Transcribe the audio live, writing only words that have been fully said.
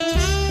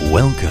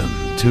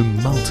Welcome to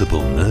Multiple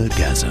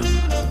Nerdgasm,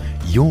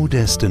 your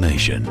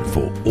destination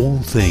for all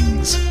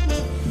things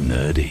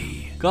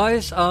nerdy.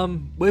 Guys,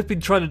 we've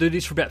been trying to do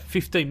this for about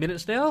 15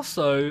 minutes now,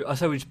 so I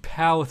say we just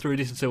power through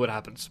this and see what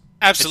happens.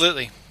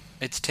 Absolutely.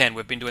 It's 10.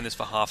 We've been doing this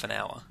for half an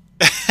hour.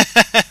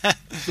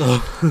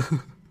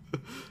 The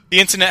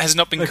internet has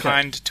not been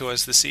kind to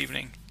us this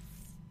evening.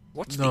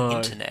 What's the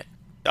internet?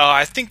 Oh,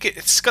 I think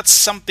it's got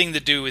something to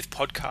do with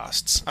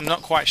podcasts. I'm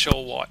not quite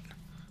sure what.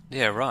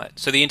 Yeah, right.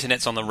 So the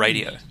internet's on the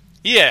radio.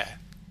 Yeah,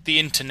 the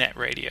internet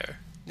radio.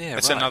 Yeah,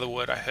 That's right. another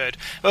word I heard.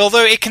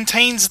 Although it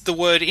contains the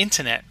word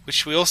internet,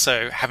 which we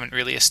also haven't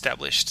really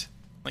established.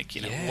 Like,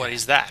 what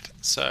is that?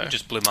 So You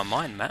just blew my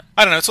mind, Matt.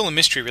 I don't know. It's all a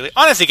mystery, really.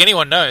 I don't think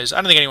anyone knows.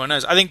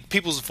 I think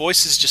people's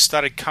voices just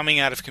started coming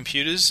out of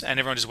computers, and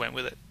everyone just went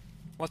with it.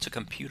 What's a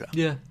computer?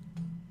 Yeah,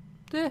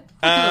 I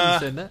can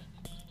understand that.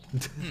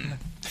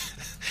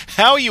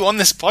 How are you on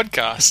this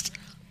podcast?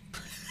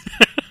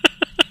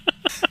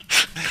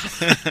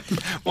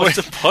 What's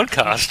a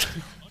podcast?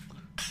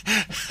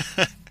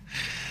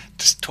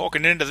 Just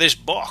talking into this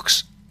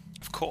box,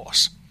 of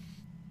course.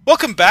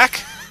 Welcome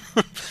back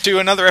to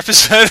another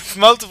episode of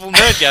Multiple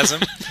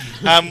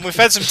Nerdgasm. We've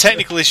had some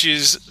technical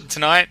issues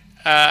tonight,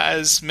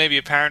 as may be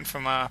apparent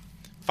from our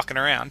fucking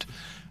around.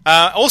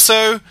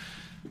 Also,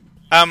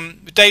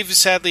 Dave is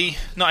sadly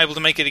not able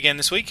to make it again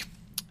this week,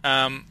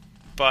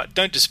 but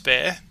don't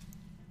despair.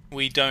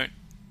 We don't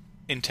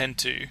intend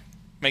to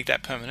make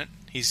that permanent.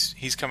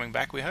 He's coming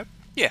back, we hope.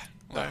 Yeah.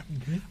 Well,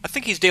 I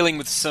think he's dealing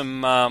with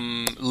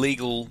some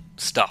legal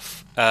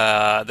stuff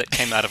that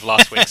came out of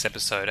last week's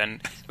episode,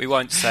 and we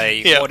won't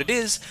say what it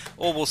is.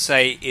 All we'll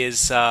say is,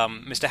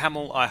 Mr.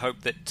 Hamill, I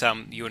hope that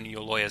you and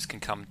your lawyers can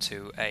come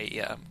to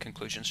a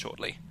conclusion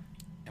shortly,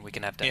 and we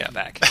can have Dave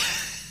back.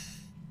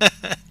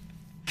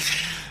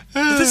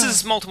 This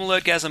is Multiple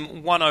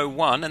Nerdgasm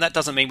 101, and that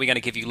doesn't mean we're going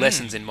to give you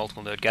lessons in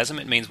Multiple Nerdgasm.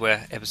 It means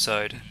we're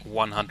episode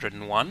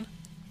 101.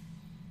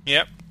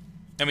 Yep.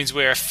 That means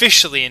we're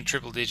officially in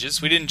triple digits.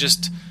 We didn't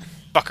just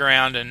fuck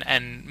around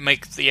and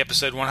make the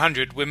episode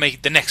 100. We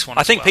make the next one.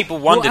 I think people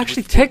wondered. Well,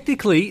 actually,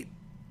 technically,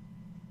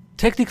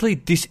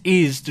 this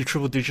is the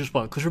triple digits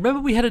one. Because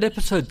remember, we had an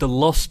episode, the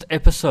lost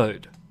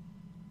episode.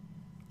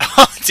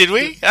 Oh, did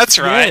we? That's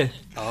right.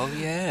 Yeah. Oh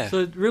yeah.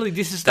 So really,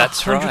 this is the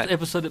 100th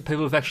episode that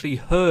people have actually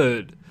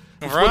heard.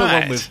 It's not the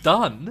one we've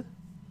done.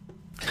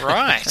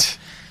 Right.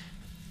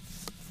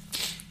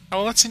 Oh,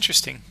 well, that's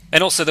interesting.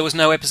 And also, there was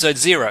no episode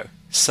 0,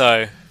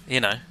 so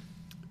Yeah.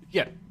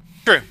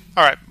 True.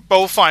 All right.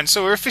 Well, fine.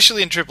 So we're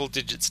officially in triple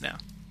digits now.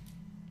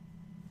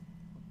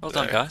 Well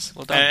done, guys.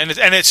 Well done.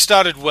 And it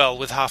started well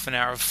with half an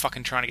hour of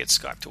fucking trying to get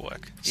Skype to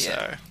work. Yeah.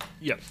 So.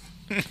 Yep.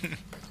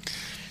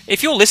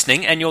 If you're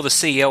listening and you're the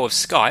CEO of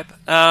Skype,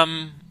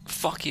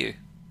 fuck you.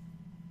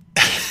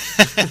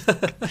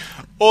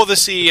 Or the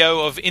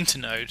CEO of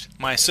Internode,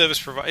 my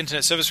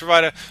internet service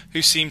provider,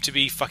 who seem to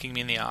be fucking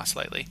me in the ass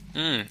lately.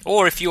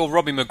 Or if you're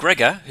Robbie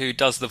McGregor, who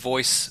does the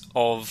voice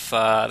of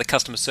the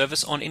customer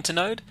service on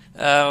Internode,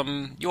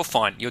 you're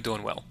fine. You're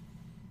doing well.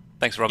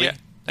 Thanks, Robbie. Yeah.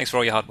 Thanks for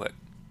all your hard work.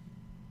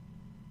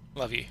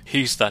 Love you.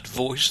 He's that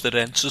voice that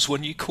answers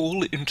when you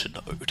call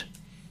Internode.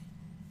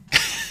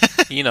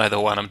 You know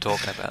the one I'm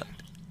talking about.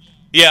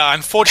 Yeah,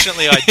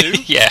 unfortunately I do.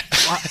 Yeah.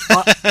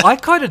 I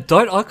kind of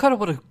don't. I kind of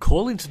want to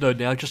call Internode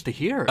now just to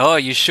hear it. Oh,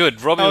 you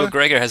should. Robbie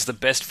McGregor has the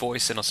best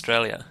voice in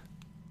Australia.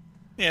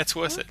 Yeah, it's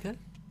worth it. Okay.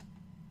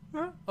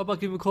 All right. I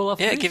might give him a call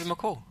after Yeah, this. give him a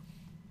call.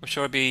 I'm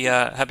sure I'd be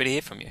happy to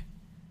hear from you.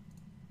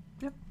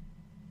 Yep.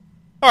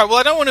 All right, well,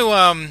 I don't want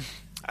to...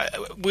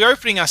 we're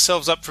opening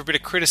ourselves up for a bit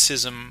of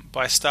criticism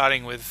by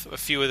starting with a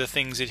few of the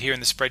things that here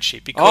in the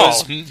spreadsheet,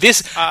 because...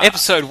 this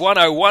episode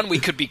 101 we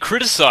could be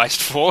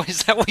criticised for?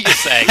 Is that what you're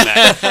saying,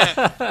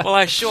 Matt? Well,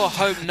 I sure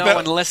hope no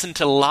one listened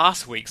to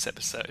last week's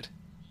episode.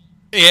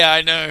 Yeah,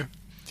 I know.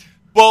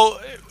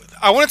 Well,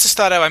 I wanted to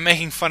start out by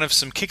making fun of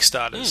some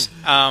Kickstarters,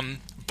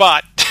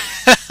 but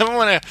I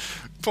want to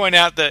point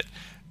out that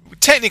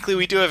technically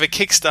we do have a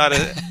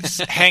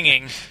Kickstarter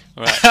hanging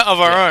of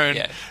our own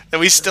that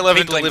we still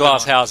haven't People in delivered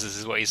glass on. houses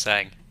is what you're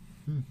saying.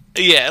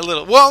 Yeah, a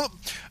little. Well,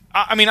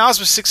 I mean, ours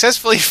was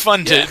successfully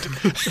funded,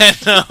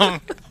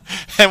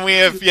 and we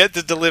have yet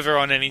to deliver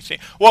on anything.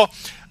 Well,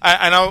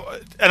 an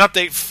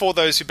update for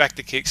those who backed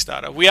the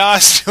Kickstarter. We are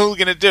still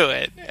going to do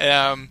it.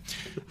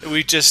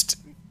 We just,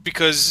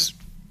 because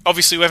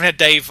obviously we haven't had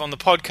Dave on the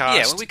podcast.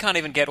 Yeah, well, we can't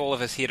even get all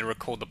of us here to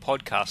record the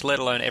podcast, let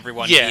alone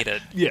everyone here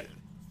to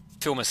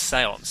film a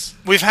seance.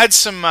 We've had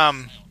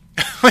some...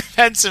 we've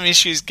had some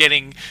issues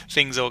getting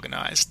things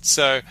organised,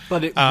 so...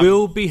 But it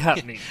will be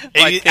happening.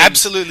 It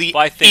absolutely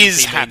by things is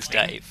he happening. means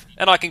Dave.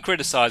 And I can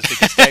criticise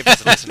because Dave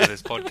doesn't listen to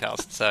this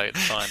podcast, so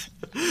it's fine.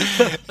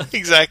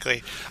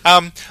 Exactly.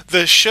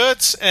 The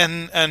shirts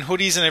and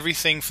hoodies and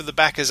everything for the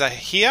backers are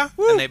here,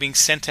 and they're being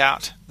sent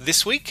out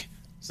this week.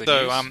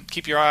 So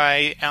keep your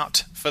eye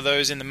out for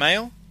those in the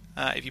mail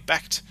if you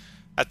backed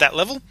at that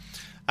level.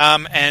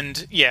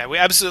 And yeah, we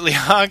absolutely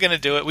are going to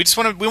do it. We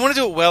want to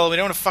do it well. We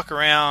don't want to fuck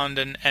around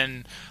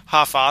and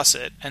half-ass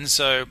it. And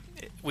so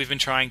we've been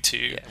trying to.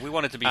 Yeah, we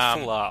want it to be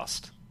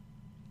full-assed.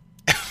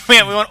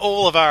 we want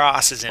all of our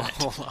asses in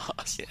it. All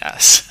ass.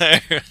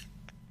 Yeah,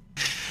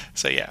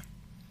 so yeah.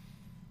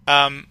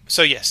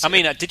 So yes. I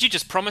mean, did you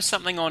just promise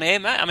something on air,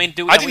 Matt? I mean,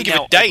 I are didn't we give a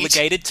now date.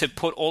 obligated to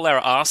put all our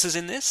asses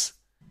in this?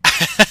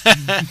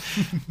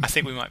 I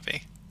think we might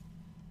be.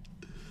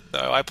 So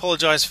I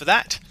apologise for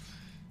that.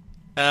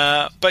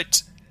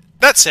 But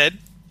that said,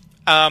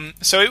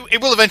 so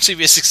it will eventually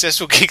be a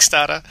successful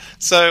Kickstarter.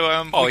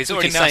 So He's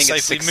already can now saying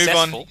it's safely move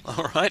on.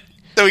 successful. All right.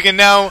 So we can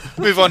now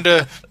move on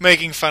to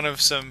making fun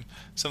of some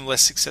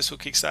less successful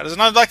Kickstarters.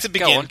 And I'd like to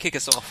begin. Go on, kick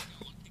us off.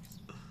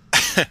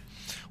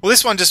 Well,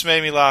 this one just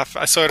made me laugh.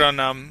 I saw it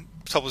on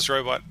Topless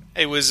Robot.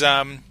 It was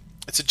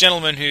it's a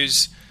gentleman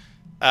who's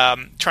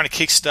trying to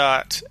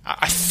kickstart.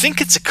 I think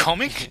it's a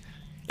comic.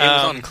 It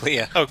was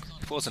unclear. Oh,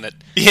 wasn't it?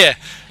 yeah.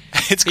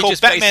 It's He called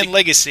just Batman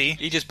Legacy.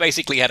 He just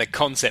basically had a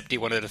concept he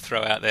wanted to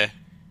throw out there.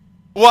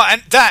 Well,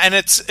 and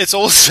it's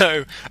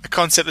also a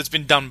concept that's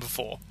been done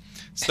before.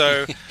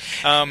 So,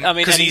 I mean,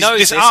 because and he knows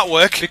this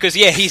artwork because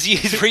he's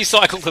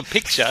recycled the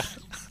picture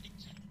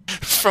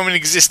from an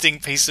existing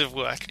piece of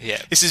work.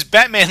 Yeah. This is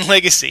Batman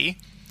Legacy,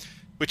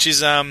 which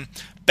is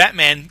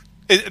Batman.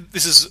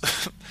 This is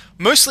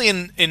mostly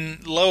in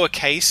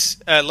lowercase,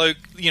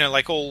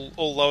 like all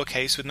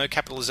lowercase with no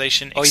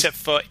capitalization, except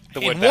for the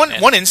word in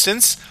Batman. one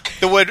instance,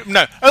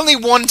 only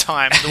one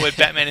time the word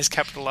Batman is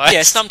capitalized.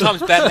 Yeah,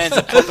 sometimes Batman's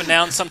a proper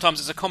noun, sometimes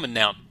it's a common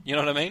noun. You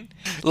know what I mean?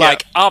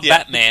 Like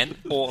Batman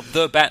or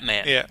the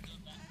Batman. Yeah.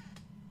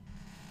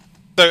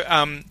 So,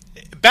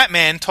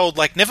 Batman told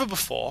like never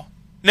before.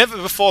 Never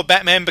before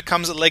Batman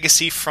becomes a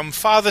legacy from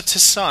father to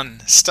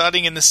son.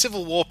 Starting in the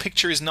Civil War,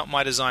 picture is not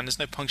my design. There's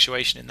no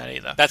punctuation in that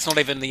either. That's not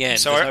even the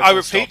end. So There's no I full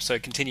repeat. stop, so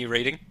continue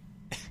reading.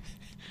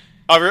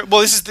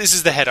 This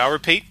is the head. I'll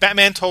repeat.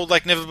 Batman told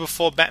like never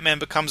before Batman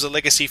becomes a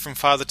legacy from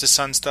father to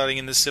son. Starting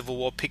in the Civil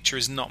War, picture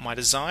is not my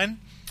design.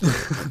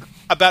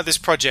 About this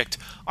project.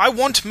 I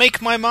want to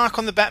make my mark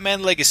on the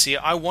Batman legacy.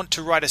 I want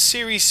to write a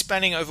series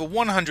spanning over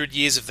 100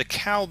 years of the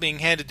cowl being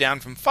handed down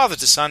from father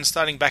to son,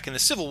 starting back in the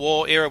Civil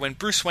War era when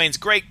Bruce Wayne's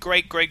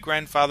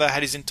great-great-great-grandfather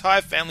had his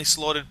entire family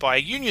slaughtered by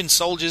Union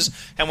soldiers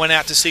and went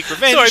out to seek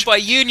revenge. Sorry, by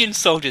Union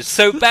soldiers.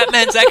 So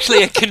Batman's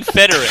actually a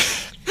Confederate.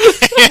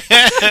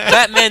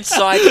 Batman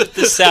sided with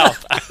the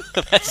South.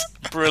 That's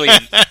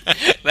brilliant.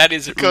 That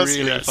is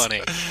really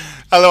funny.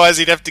 Otherwise,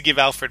 he'd have to give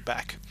Alfred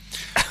back.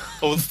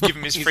 Or give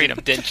him his freedom.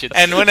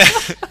 And when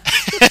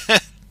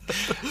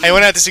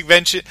went out to seek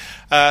vengeance,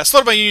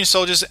 slaughtered by Union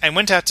soldiers, and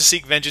went out to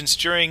seek vengeance.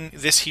 During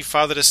this, he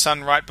fathered a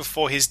son right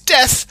before his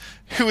death,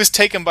 who was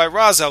taken by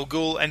Ra's al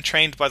Ghul and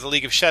trained by the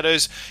League of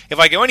Shadows. If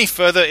I go any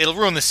further, it'll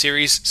ruin the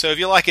series, so if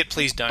you like it,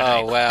 please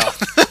donate. Oh, wow.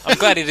 I'm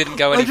glad he didn't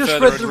go any I just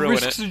further read and the ruin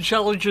risks it. and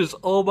challenges.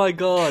 Oh my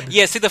god.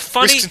 Yeah, see, the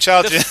Risks and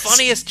challenges.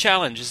 funniest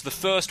challenge is the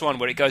first one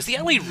where it goes, the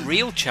only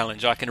real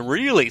challenge I can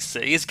really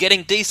see is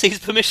getting DC's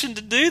permission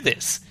to do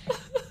this.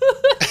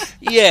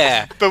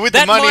 Yeah. But with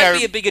that the money might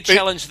be a bigger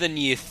challenge than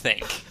you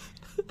think.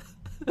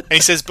 And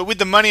he says, but with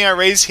the money I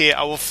raise here,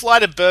 I will fly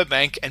to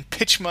Burbank and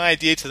pitch my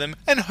idea to them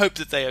and hope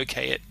that they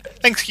okay it.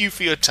 Thank you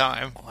for your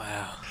time.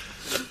 Wow.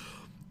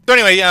 So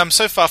anyway,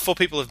 so far 4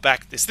 people have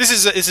backed this. This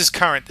is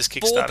current, this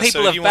Kickstarter. 4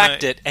 people have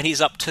backed it, and he's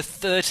up to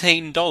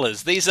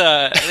 $13. These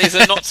are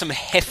not some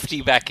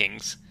hefty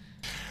backings.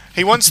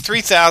 He wants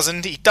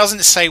 3,000. He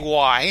doesn't say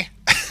why.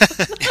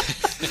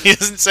 He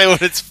doesn't say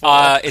what it's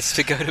for. It's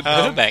to go to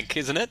Burbank,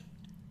 isn't it?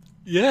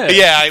 Yeah.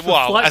 Yeah, for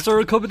well, flights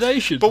or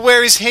accommodation. But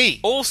where is he?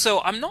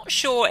 Also, I'm not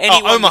sure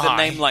anyone with Omaha. a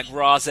name like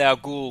Ra's al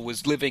Ghul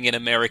was living in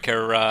America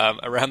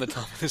around the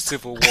time of the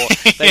Civil War.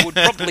 They would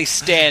probably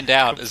stand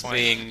out as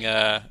being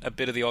a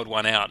bit of the odd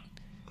one out.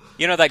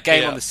 You know that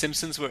game on The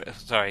Simpsons?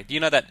 You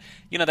know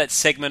that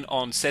segment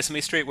on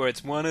Sesame Street where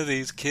it's one of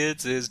these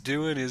kids is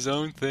doing his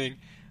own thing.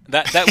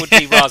 That would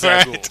be Ra's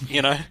al Ghul,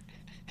 you know?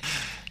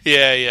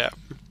 Yeah.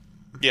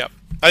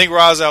 I think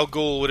Ra's al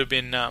Ghul would have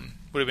been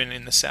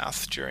in the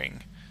South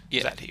during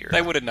that era.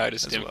 They would have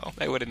noticed him. Well.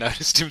 They would have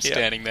noticed him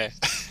standing there.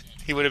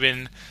 He would have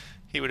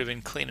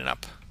been cleaning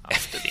up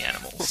after the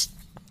animals.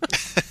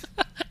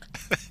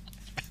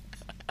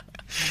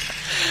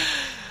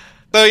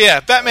 So yeah,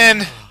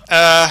 Batman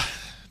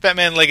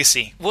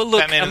Legacy. Well,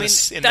 look, Batman I mean,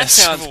 that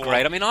sounds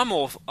great. I mean, I'm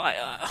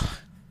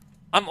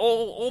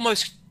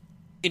almost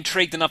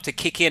intrigued enough to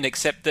kick in,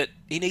 except that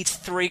he needs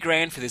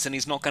 $3,000 for this, and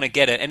he's not going to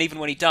get it. And even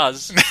when he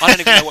does, I don't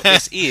even know what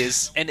this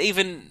is. And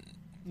even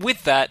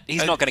with that,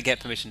 he's not going to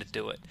get permission to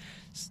do it.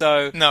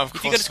 So, no,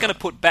 if you're just going to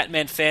put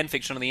Batman fan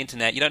fiction on the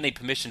internet, you don't need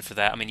permission for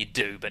that. I mean, you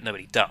do, but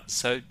nobody does.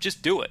 So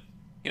just do it.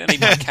 You don't need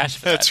more cash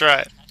for that. That's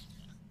right.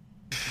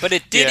 But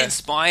it did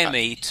inspire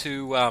me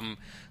to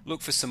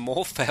look for some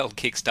more failed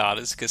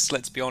Kickstarters, because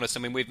let's be honest,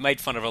 I mean, we've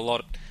made fun of a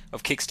lot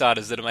of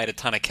Kickstarters that have made a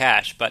ton of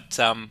cash, but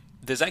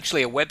there's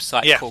actually a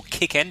website called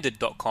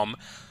kickended.com,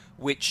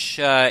 which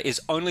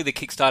is only the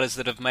Kickstarters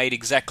that have made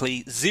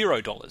exactly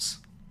 $0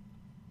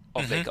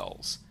 of their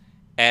goals.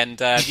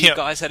 And have you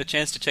guys had a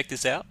chance to check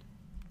this out?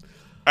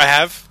 I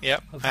have,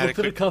 I've looked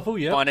at a couple,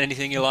 Find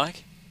anything you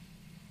like?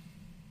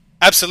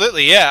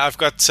 Absolutely, yeah. I've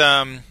got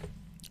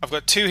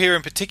 2 here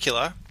in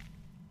particular.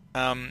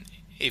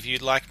 if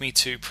you'd like me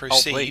to Oh,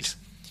 proceed. please.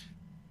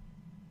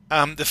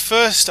 The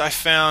first I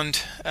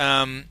found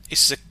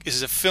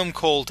is a film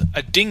called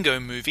A Dingo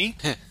Movie.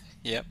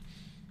 Yep.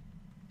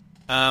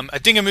 A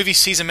dingo movie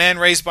sees a man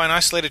raised by an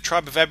isolated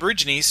tribe of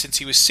Aborigines since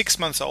he was 6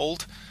 months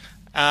old,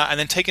 and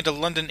then taken to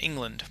London,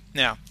 England.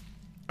 Now,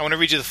 I want to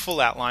read you the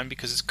full outline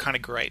because it's kind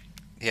of great.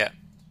 Yeah.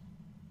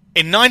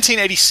 In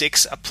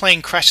 1986, a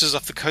plane crashes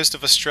off the coast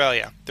of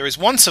Australia. There is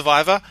one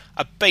survivor,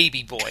 a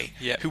baby boy,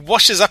 Yep. who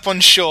washes up on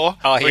shore,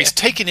 where he's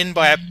taken in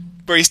by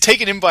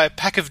a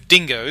pack of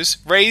dingoes,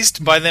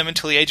 raised by them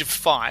until the age of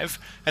 5,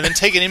 and then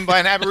taken in by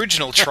an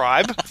Aboriginal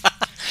tribe,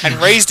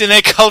 and raised in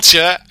their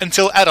culture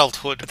until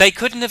adulthood. They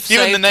couldn't have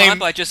Given saved the name- time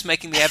by just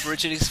making the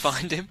Aborigines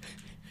find him.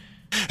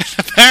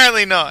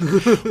 Apparently not.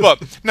 Well,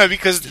 no,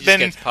 because He just then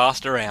gets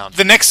passed around.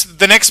 the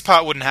next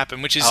part wouldn't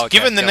happen, which is Okay,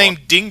 given the go name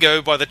on.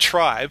 Dingo by the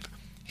tribe,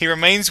 he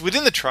remains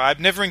within the tribe,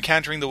 never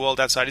encountering the world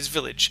outside his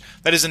village.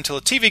 That is until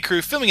a TV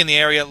crew filming in the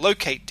area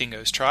locate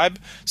Dingo's tribe.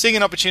 Seeing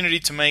an opportunity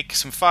to make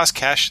some fast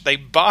cash, they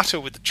barter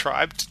with the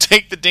tribe to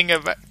take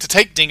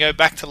Dingo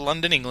back to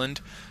London, England,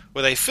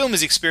 where they film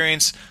his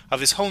experience of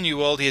this whole new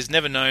world he has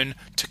never known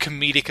to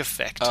comedic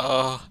effect.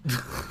 Oh,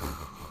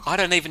 I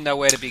don't even know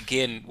where to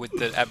begin with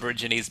the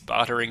Aborigines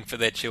bartering for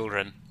their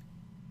children.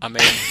 I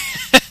mean,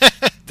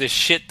 the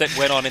shit that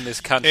went on in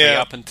this country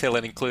Yeah. up until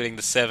and including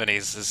the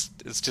 70s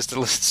is just a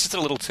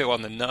little too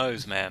on the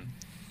nose, man.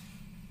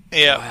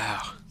 Yeah.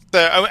 Wow. So,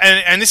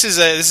 and this is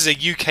a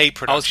UK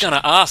production. I was going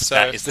to ask So-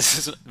 that. Is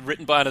this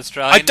written by an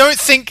Australian? I don't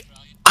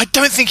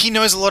think he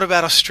knows a lot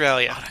about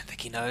Australia. I don't think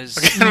he knows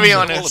I'm gonna be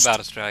all honest. about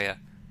Australia.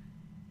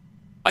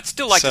 I'd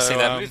still like to So, see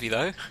that movie,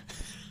 though.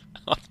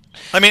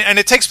 I mean, and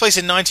it takes place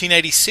in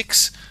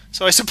 1986,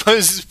 so I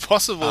suppose it's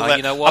possible that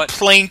you know what? a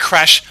plane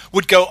crash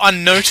would go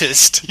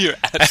unnoticed. You're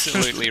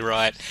absolutely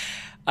right.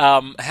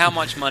 How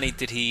much money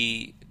did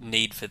he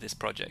need for this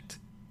project?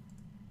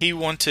 He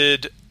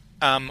wanted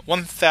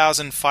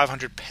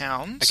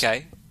 £1,500.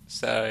 Okay,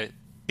 so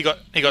He got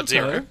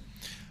zero.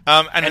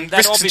 and And that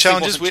risks and obviously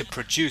challenges wasn't to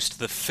produce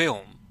the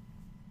film.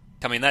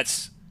 I mean,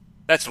 that's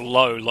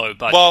low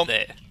budget Well,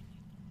 there.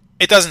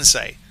 It doesn't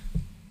say.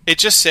 It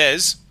just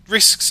says,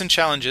 risks and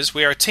challenges.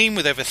 We are a team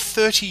with over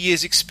 30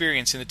 years'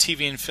 experience in the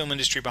TV and film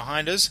industry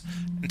behind us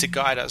and to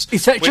guide us.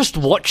 Is that just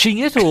watching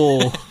it,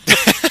 or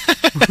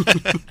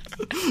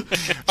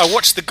I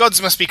watched The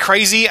Gods Must Be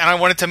Crazy and I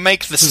wanted to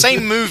make the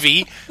same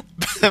movie.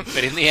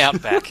 But in the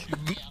outback,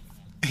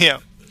 Yeah.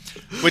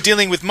 We're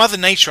dealing with Mother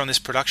Nature on this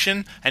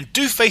production and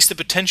do face the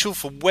potential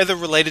for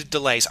weather-related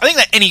delays. I think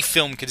that any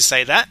film could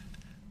say that.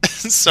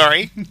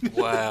 Sorry.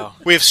 wow.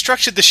 We have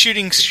structured the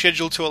shooting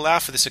schedule to allow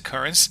for this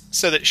occurrence,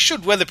 so that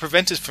should weather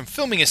prevent us from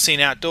filming a scene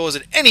outdoors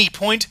at any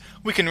point,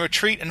 we can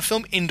retreat and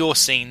film indoor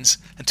scenes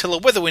until a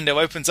weather window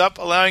opens up,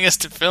 allowing us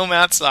to film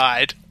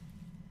outside.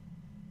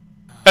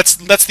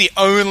 That's the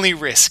only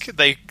risk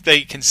they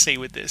can see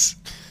with this.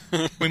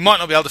 We might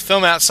not be able to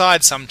film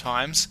outside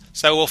sometimes,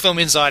 so we'll film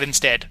inside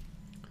instead.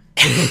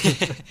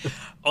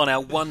 On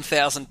our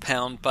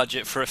 £1,000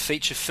 budget for a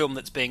feature film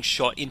that's being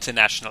shot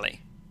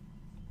internationally.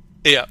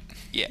 Yeah.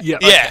 Yeah. Yeah.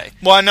 Okay.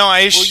 Well, no, Well,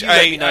 you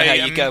let me know how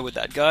you go with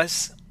that,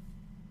 guys.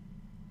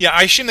 Yeah,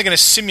 I assume they're going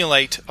to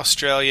simulate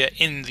Australia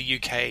in the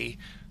UK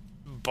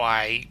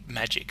by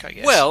magic, I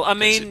guess. Well, I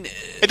mean,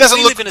 it doesn't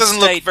we look live in a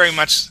look state- very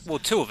much. Well,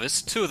 two of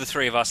the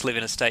three of us live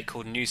in a state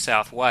called New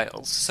South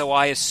Wales, so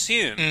I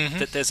assume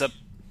that there's a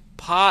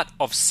part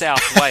of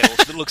South Wales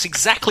that looks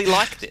exactly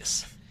like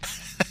this.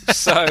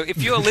 So if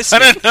you're I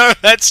listening don't know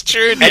if that's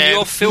true, and Dan.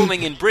 you're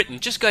filming in Britain,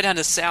 just go down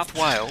to South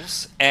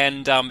Wales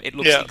and it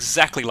looks Yeah.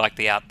 exactly like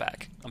the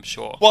Outback, I'm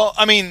sure. Well,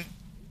 I mean,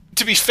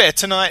 to be fair,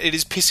 tonight it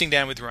is pissing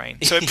down with rain,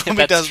 so it Yeah, probably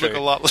that's does look true.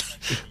 a lot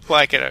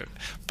like it.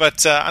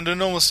 But under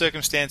normal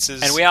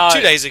circumstances, And we are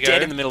 2 days ago,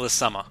 dead in the middle of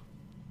summer.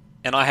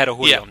 And I had a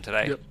hoodie Yeah. on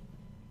today. Yep.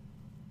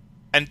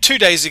 and 2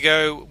 days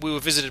ago we were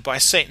visited by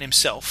Satan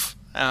himself,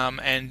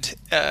 and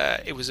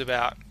it was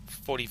about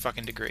 40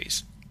 fucking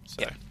degrees. So.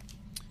 Yeah.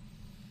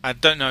 I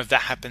don't know if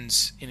that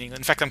happens in England.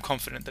 In fact, I'm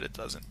confident that it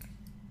doesn't.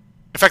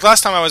 In fact,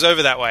 last time I was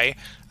over that way,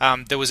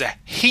 there was a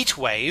heat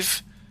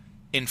wave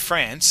in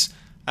France,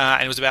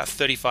 and it was about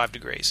 35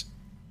 degrees,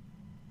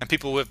 and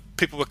people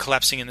were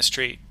collapsing in the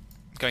street,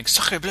 going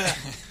 "Sacre bleu!"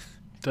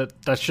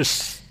 that's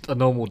just a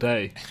normal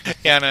day?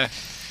 Yeah, I know.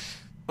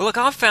 Well, look,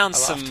 I've found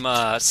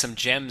laughed. some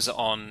gems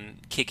on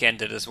Kick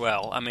Ended as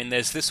well. I mean,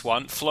 there's this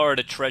one,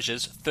 Florida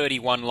Treasures,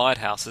 31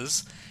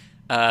 Lighthouses.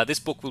 This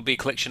book will be a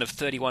collection of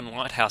 31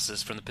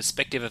 lighthouses from the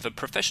perspective of a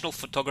professional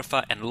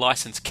photographer and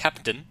licensed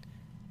captain.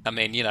 I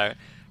mean, you know,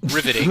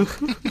 riveting.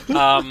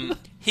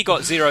 He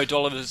got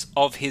 $0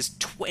 of his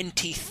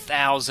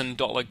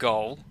 $20,000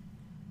 goal.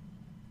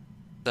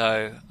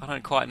 So, I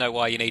don't quite know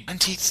why you need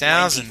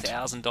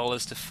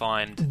 $20,000 to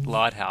find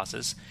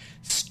lighthouses.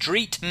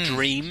 Street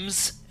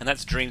Dreams, and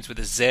that's dreams with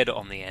a Z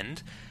on the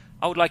end.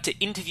 I would like to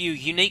interview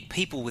unique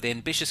people with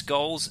ambitious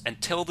goals and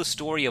tell the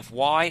story of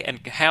why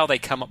and how they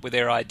come up with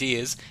their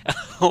ideas. I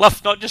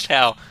love not just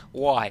how,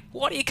 why.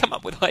 Why do you come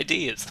up with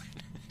ideas?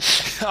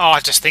 Oh,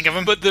 I just think of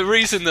them. But the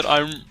reason that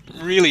I'm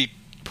really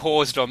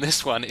paused on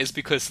this one is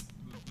because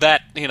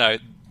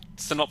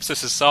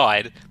synopsis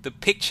aside, the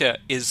picture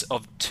is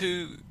of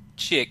two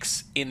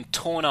chicks in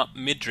torn up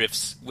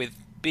midriffs with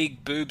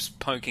big boobs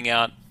poking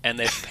out and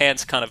their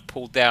pants kind of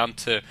pulled down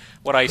to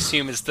what I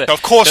assume is the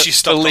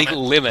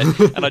legal limit,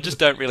 and I just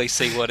don't really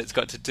see what it's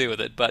got to do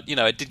with it. But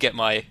it did get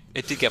my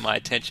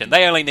attention.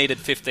 They only needed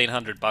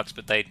 $1,500,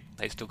 but they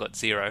still got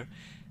zero.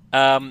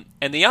 And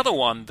the other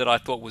one that I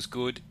thought was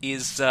good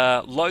is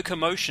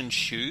Locomotion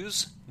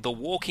Shoes, the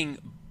walking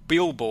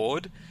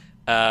billboard,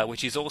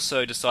 which is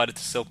also decided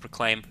to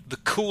self-proclaim the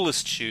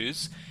coolest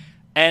shoes.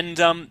 And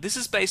this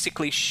is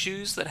basically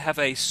shoes that have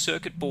a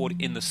circuit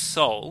board in the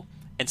sole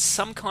and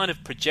some kind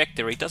of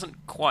projector. He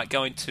doesn't quite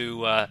go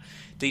into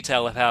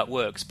detail of how it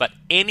works, but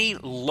any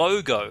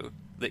logo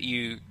that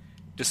you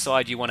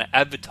decide you want to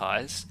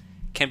advertise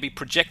can be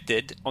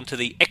projected onto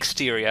the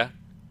exterior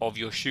of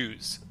your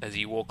shoes as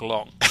you walk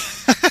along.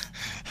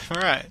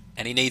 Right.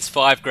 And he needs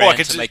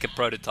 $5,000 to make a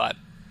prototype.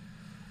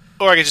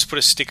 Or I could just put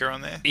a sticker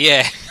on there.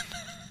 Yeah,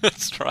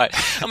 that's right.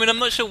 I mean, I'm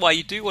not sure why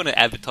you do want to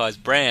advertise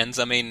brands.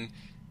 I mean,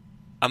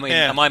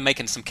 am I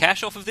making some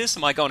cash off of this?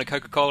 Am I going to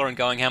Coca-Cola and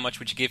going, how much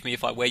would you give me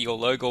if I wear your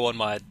logo on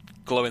my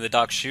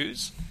glow-in-the-dark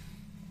shoes?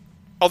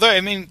 Although, I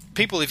mean,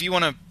 people, if you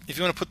want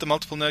to put the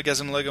Multiple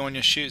Nerdgasm logo on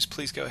your shoes,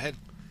 please go ahead.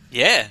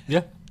 Yeah.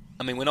 Yeah.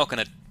 I mean, we're not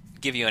going to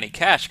give you any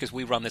cash because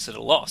we run this at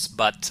a loss,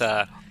 but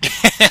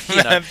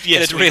yes,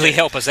 it'd really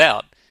help us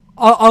out.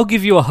 I'll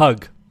give you a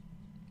hug.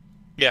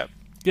 Yeah.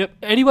 Yep.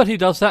 Anyone who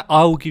does that,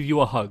 I will give you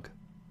a hug.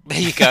 There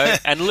you go.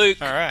 And Luke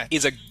All right.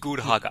 is a good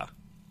hugger.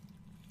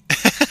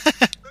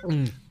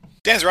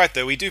 Dan's right,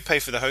 though. We do pay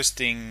for the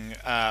hosting,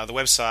 the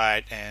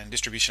website, and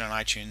distribution on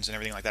iTunes and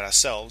everything like that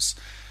ourselves.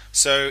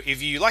 So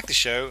if you like the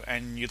show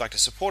and you'd like to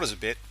support us a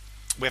bit,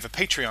 we have a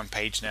Patreon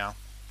page now.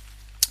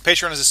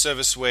 Patreon is a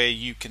service where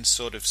you can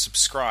sort of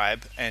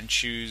subscribe and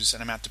choose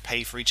an amount to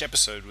pay for each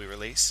episode we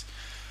release.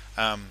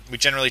 We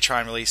generally try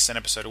and release an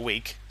episode a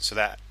week, so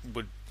that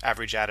would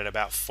average out at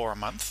about 4 a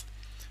month.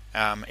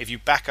 If you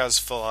back us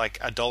for like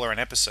 $1 an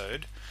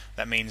episode,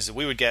 that means that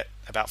we would get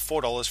about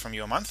 $4 from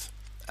you a month,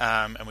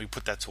 and we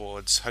put that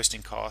towards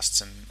hosting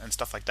costs and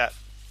stuff like that.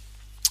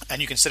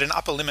 And you can set an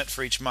upper limit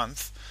for each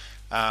month,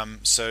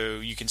 so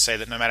you can say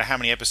that no matter how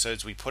many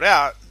episodes we put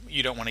out,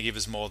 you don't want to give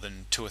us more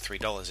than $2 or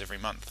 $3 every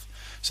month.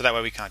 So that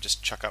way we can't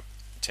just chuck up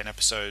 10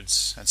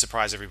 episodes and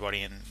surprise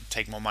everybody and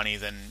take more money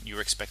than you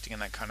were expecting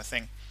and that kind of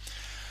thing.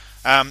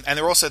 And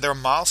there are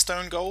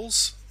milestone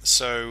goals.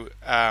 So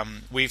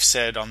we've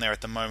said on there at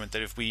the moment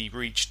that if we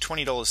reach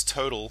 $20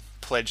 total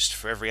pledged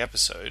for every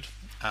episode,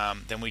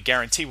 then we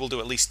guarantee we'll do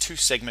at least 2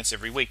 segments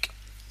every week.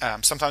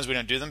 Sometimes we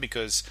don't do them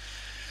because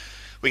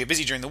we get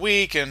busy during the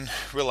week and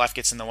real life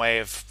gets in the way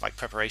of like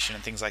preparation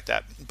and things like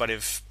that. But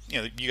if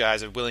you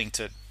guys are willing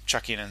to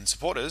chuck in and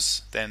support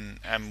us, then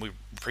we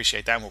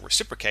appreciate that and we'll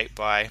reciprocate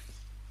by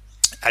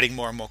adding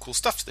more and more cool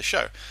stuff to the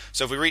show.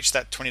 So if we reach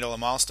that $20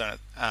 milestone,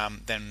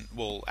 then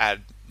we'll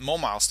add more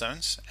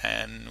milestones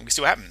and we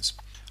see what happens.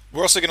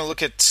 We're also going to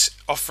look at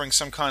offering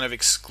some kind of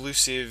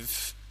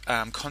exclusive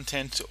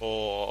content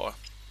or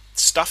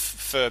stuff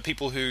for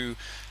people who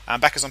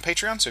back us on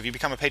Patreon. So if you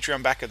become a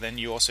Patreon backer, then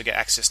you also get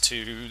access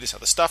to this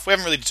other stuff. We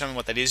haven't really determined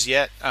what that is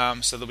yet,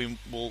 so that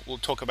we'll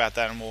talk about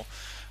that, and we'll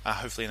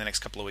hopefully in the next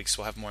couple of weeks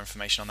we'll have more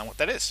information on what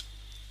that is.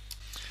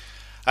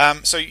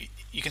 So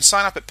you can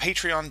sign up at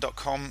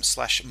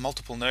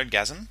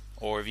patreon.com/multiplenerdgasm,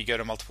 or if you go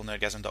to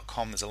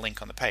multiplenerdgasm.com, there's a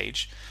link on the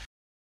page.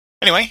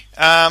 Anyway,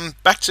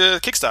 back to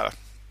Kickstarter.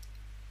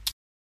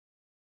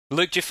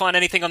 Luke, did you find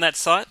anything on that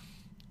site?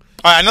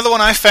 All right, another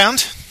one I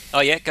found.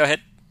 Oh yeah, go ahead.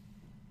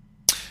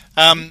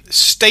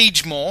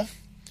 Stage More,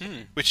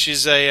 which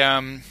is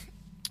I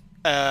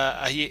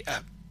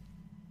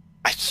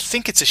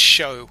think it's a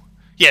show.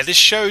 Yeah, this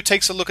show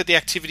takes a look at the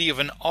activity of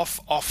an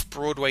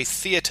off-Broadway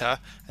theater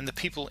and the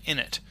people in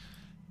it.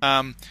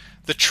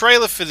 The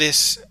trailer for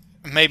this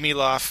made me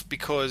laugh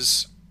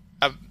because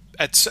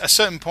at a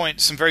certain point,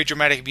 some very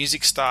dramatic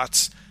music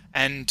starts,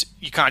 and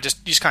you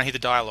just can't hear the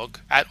dialogue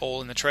at all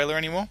in the trailer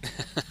anymore.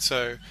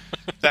 So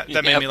that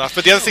made me laugh.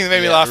 But the other thing that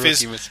made me laugh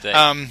is,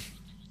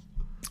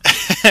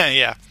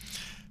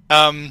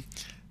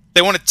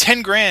 they wanted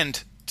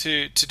 $10,000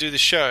 to do the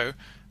show.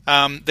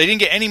 They didn't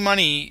get any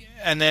money,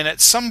 and then at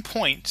some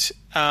point,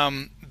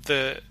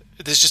 there's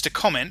just a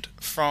comment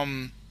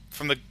from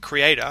the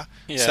creator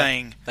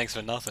saying, "Thanks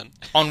for nothing."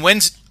 On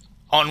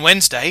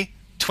Wednesday,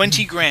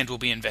 $20,000 will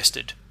be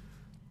invested,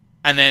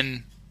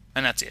 and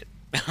that's it.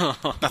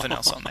 Nothing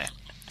else on there.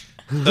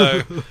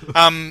 So,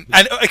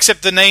 and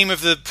except the name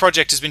of the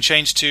project has been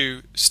changed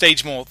to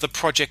Stage More. The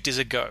project is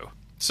a go.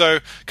 So,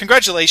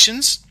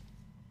 congratulations.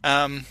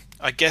 I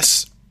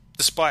guess,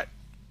 despite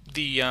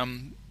the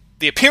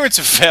appearance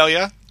of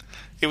failure,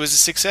 it was a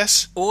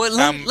success. Well,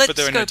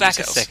 let's go back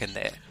a second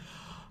there.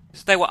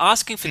 So they were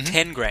asking for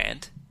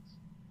 $10,000.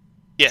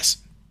 Yes.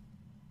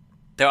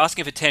 They were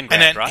asking for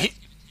 $10,000, right?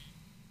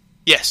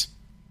 Yes.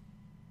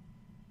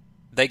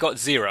 They got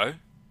 0.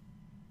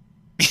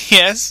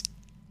 Yes.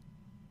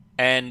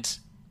 And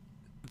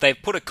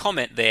they've put a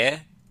comment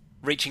there,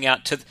 reaching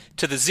out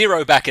to the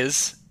 0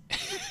 backers,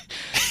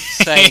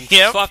 saying,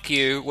 Yep. fuck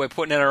you, we're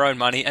putting in our own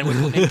money, and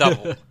we're putting in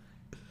double.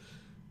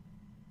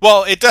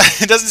 Well, it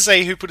doesn't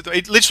say who put it.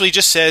 It literally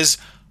just says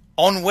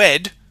on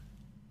WED.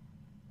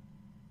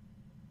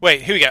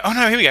 Wait, here we go. Oh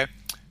no, here we go.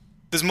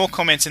 There's more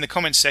comments in the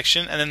comments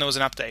section, and then there was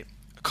an update.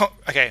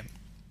 Okay.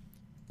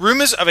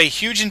 Rumors of a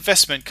huge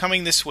investment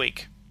coming this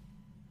week.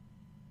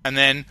 And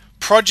then,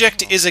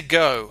 project is a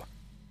go.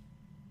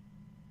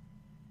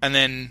 And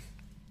then,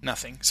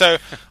 nothing. So,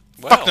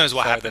 fuck knows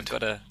what happened. They've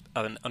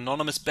got an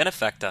anonymous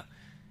benefactor.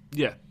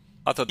 Yeah.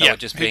 I thought they were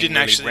just being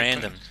really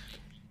random.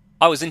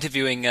 I was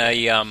interviewing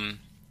a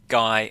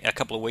guy a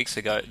couple of weeks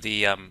ago,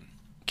 the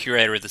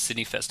curator of the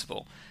Sydney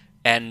Festival,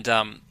 and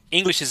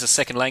English is a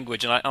second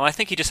language, and I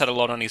think he just had a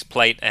lot on his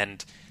plate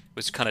and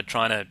was kind of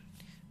trying to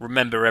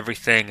remember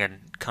everything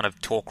and kind of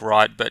talk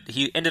right, but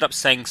he ended up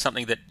saying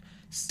something that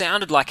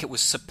sounded like it was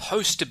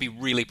supposed to be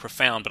really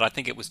profound, but I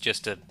think it was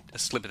just a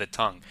slip of the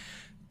tongue.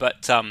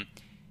 But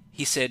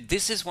he said,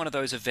 this is one of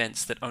those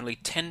events that only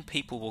 10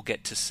 people will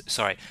get to...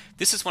 Sorry,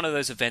 this is one of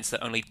those events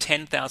that only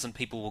 10,000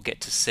 people will get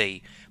to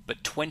see,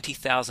 but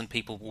 20,000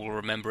 people will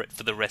remember it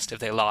for the rest of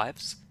their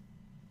lives.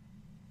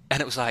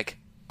 And it was like,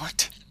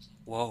 What?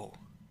 Whoa.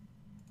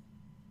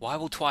 Why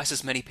will twice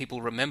as many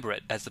people remember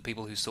it as the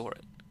people who saw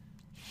it?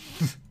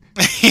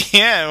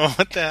 Yeah, well,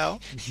 what the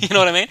hell? You know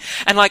what I mean?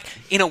 And like,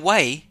 in a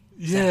way,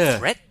 is that a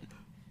threat?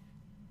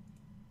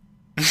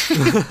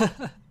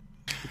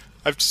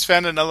 I've just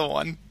found another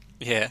one.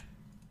 Yeah.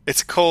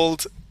 It's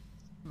called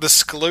the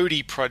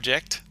Sklody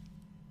Project,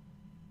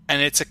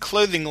 and it's a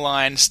clothing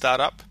line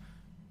startup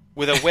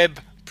with a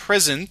web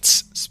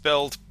presence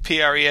spelled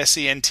Presents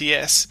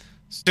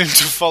soon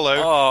to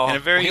follow in a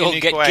very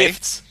unique get way.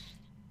 Gifts.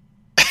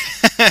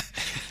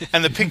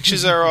 And the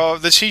pictures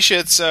the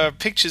t-shirts are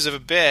pictures of a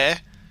bear,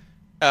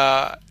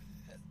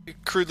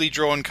 crudely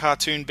drawn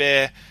cartoon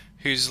bear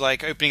who's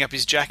like opening up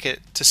his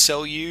jacket to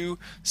sell you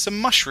some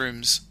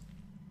mushrooms.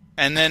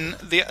 And then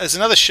there's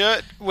another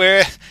shirt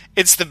where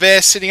it's the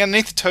bear sitting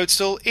underneath the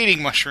toadstool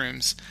eating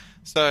mushrooms.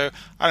 So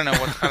I don't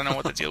know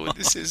what the deal with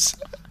this is.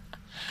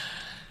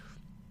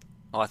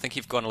 Oh, I think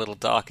you've gone a little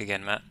dark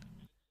again, Matt.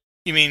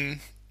 You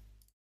mean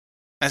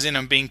as in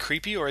I'm being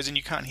creepy, or as in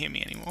you can't hear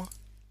me anymore?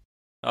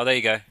 Oh, there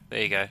you go.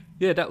 There you go.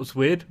 Yeah, that was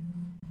weird.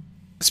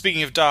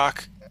 Speaking of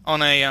dark,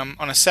 on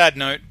a sad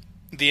note,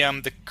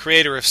 the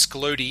creator of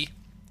Sklody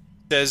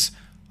says,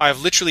 "I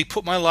have literally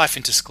put my life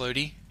into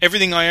Sklody.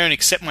 Everything I own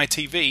except my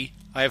TV,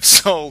 I have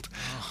sold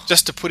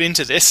just to put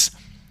into this.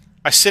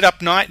 I sit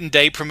up night and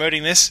day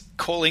promoting this,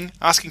 calling,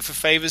 asking for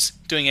favors,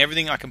 doing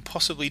everything I can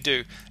possibly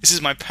do. This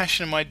is my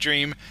passion and my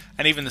dream,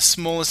 and even the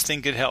smallest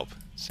thing could help.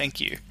 Thank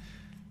you."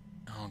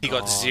 Oh, He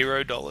got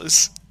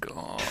 $0.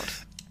 God.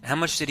 How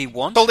much did he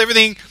want? Sold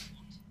everything.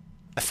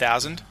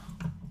 1,000.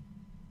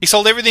 He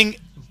sold everything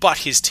but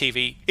his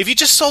TV. If you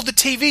just sold the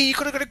TV, you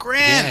could have got $1,000.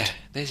 Yeah,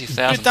 there's your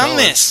 $1,000. You've done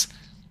this.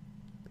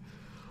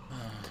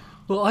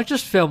 Well, I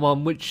just found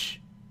one which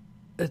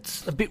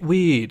it's a bit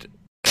weird.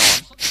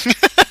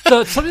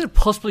 So it's something that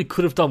possibly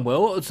could have done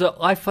well. It's that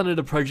I funded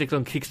a project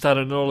on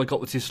Kickstarter and all I got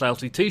was this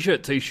lousy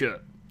t-shirt.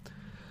 Okay.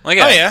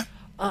 Oh yeah.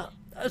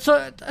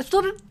 So it's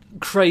not a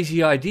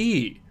crazy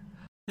idea.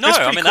 No, That's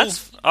I pretty mean,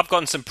 cool. I've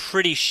gotten some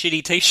pretty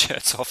shitty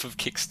t-shirts off of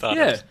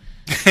Kickstarter.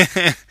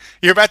 Yeah.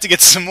 You're about to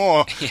get some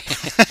more.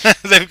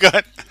 They've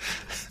got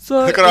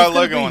our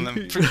logo on them.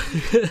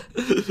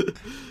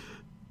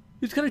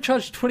 He's going to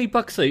charge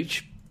 $20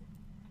 each.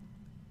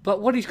 But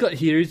what he's got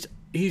here is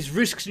his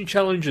risks and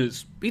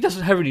challenges. He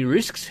doesn't have any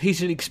risks.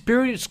 He's an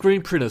experienced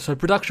screen printer, so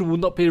production will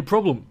not be a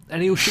problem.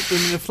 And he'll ship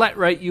them in a flat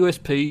rate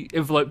USP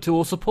envelope to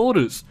all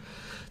supporters.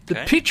 The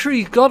picture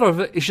he's got of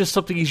it is just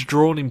something he's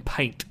drawn in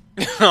paint.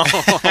 Oh,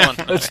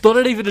 no. It's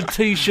not even a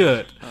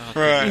t-shirt.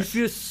 Right. If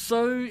you're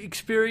so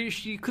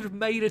experienced, you could have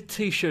made a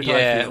t-shirt. I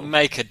Yeah, feel.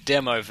 make a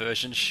demo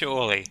version,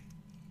 surely.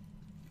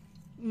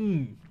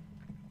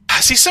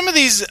 See, some of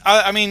these,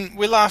 I mean,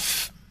 we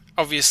laugh,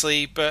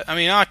 obviously, but, I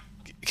mean, our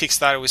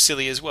Kickstarter was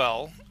silly as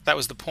well. That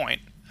was the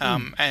point.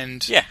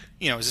 And, Yeah.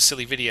 you know, it was a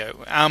silly video.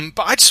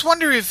 But I just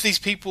wonder if these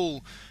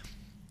people...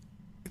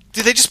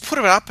 Did they just put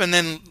it up and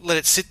then let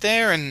it sit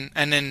there and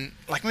then...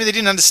 Like, maybe they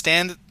didn't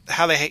understand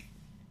how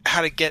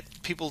to get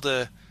people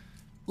to...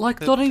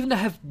 Like, not even to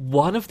have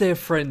one of their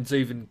friends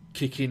even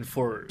kick in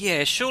for it.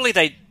 Yeah, surely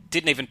they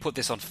didn't even put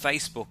this on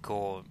Facebook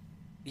or,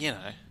 you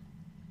know.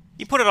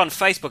 You put it on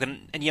Facebook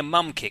and your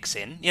mum kicks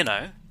in, you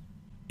know.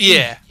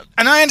 Yeah,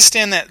 and I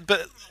understand that,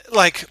 but,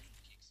 like...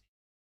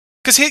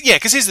 Because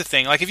here's the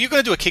thing. Like, if you're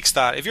going to do a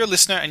Kickstarter, if you're a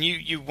listener and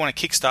you want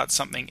to kickstart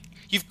something,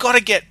 you've got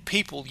to get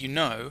people you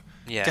know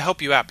to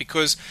help you out.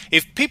 Because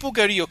if people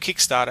go to your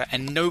Kickstarter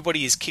and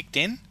nobody is kicked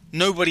in,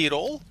 nobody at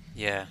all,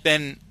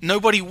 then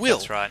nobody will.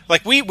 That's right.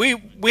 Like,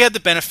 we had the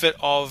benefit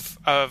of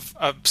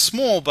a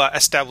small but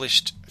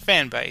established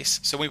fan base.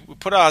 So we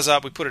put ours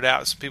up, we put it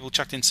out, so people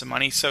chucked in some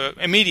money. So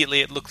immediately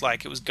it looked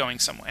like it was going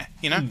somewhere,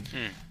 you know?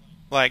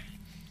 Like,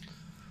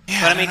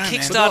 yeah, But I mean,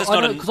 Kickstarter's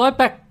not because I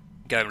back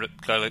Go,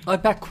 Luke. I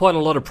back quite a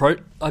lot of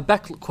I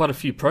back quite a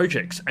few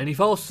projects, and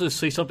if I was to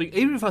see something,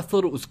 even if I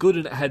thought it was good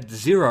and it had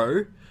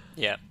 0,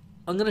 Yeah.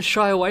 I'm going to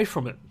shy away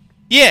from it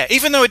Yeah,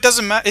 even though it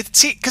doesn't matter.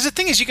 See, because the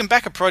thing is, you can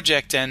back a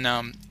project, and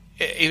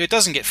if it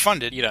doesn't get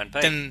funded, You don't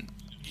pay. then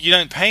you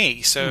don't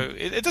pay. So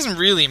it doesn't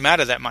really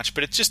matter that much.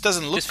 But it just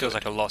doesn't look Just feels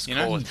good, like a lost you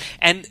know? cause.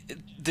 And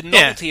the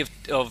novelty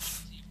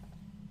of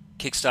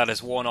Kickstarter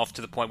has worn off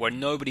to the point where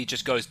nobody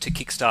just goes to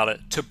Kickstarter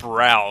to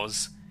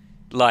browse.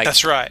 Like,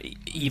 That's right.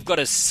 You've got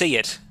to see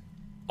it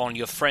on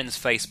your friend's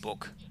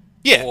Facebook.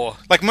 Yeah, Or,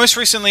 like most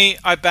recently,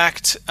 I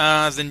backed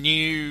the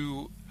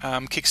new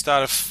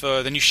Kickstarter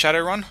for the new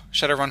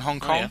Shadowrun Hong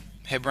Kong, yeah.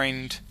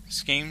 Harebrained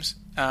Schemes,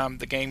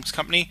 the games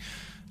company.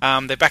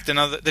 They backed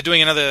another. They're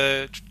doing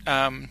another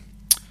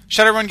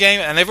Shadowrun game,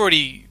 and they've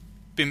already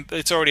been.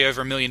 It's already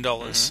over $1 million.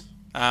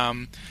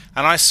 And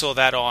I saw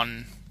that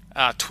on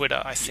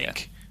Twitter, I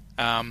think.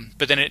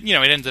 But then it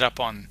ended up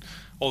on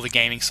all the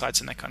gaming sites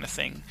and that kind of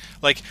thing.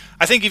 Like,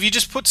 I think if you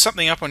just put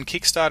something up on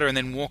Kickstarter and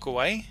then walk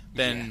away,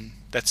 then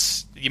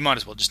you might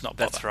as well just not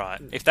bother. That's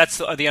right. If that's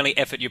the only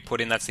effort you put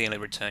in, that's the only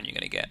return you're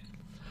going to get.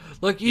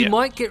 Like, you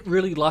might get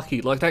really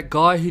lucky, like that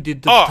guy who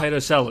did the potato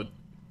salad.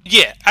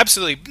 Yeah,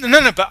 absolutely.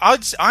 No, but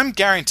I'm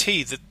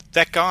guaranteed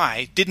that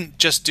guy didn't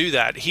just do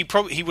that. He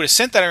would have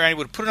sent that around, he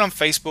would have put it on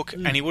Facebook,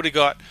 and he would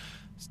have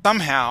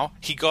somehow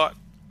he got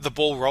the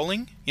ball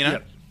rolling, you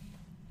know?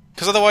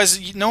 Because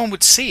otherwise, no one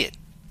would see it.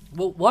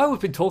 Well, while we've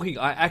been talking,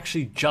 I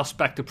actually just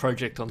backed a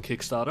project on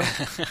Kickstarter.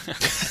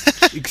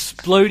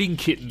 Exploding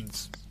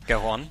Kittens.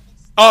 Go on.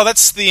 Oh,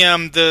 that's the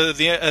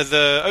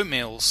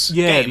Oatmeals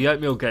Yeah, game. the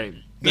oatmeal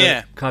game.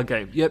 Yeah. Card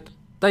game. Yep.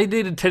 They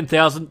needed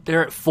 10,000.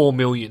 They're at 4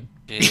 million.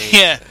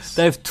 Yeah.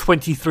 They have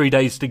 23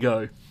 days to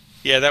go.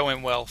 Yeah, that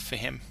went well for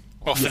him.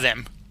 Or for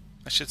them,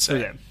 I should say. For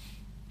them.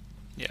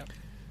 Yeah.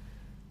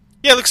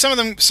 Yeah, look, some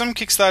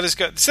Kickstarters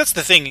go... That's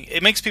the thing.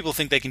 It makes people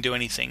think they can do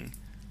anything.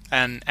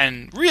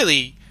 And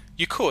really,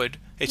 you could.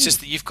 It's just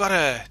that you've got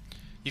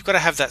to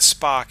have that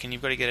spark, and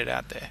you've got to get it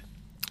out there.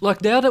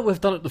 Like, now that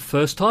we've done it the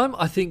first time,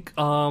 I think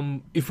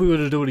if we were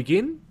to do it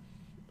again,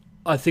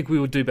 I think we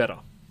would do better.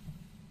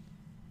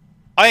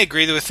 I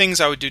agree. There were things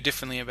I would do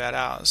differently about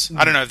ours.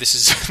 I don't know if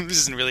this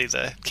isn't really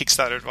the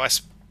Kickstarter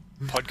advice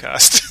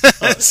podcast.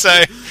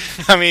 So,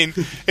 I mean,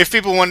 if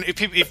people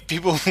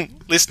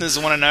listeners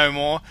want to know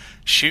more,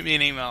 shoot me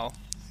an email.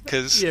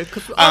 Because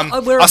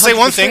I'll say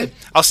one thing.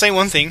 I'll say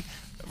one thing.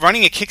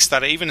 Running a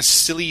Kickstarter, even a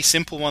silly,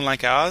 simple one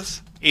like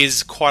ours,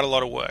 is quite a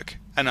lot of work,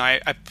 and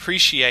I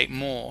appreciate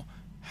more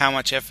how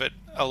much effort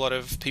a lot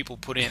of people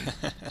put in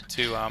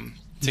to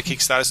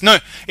Kickstarters. No,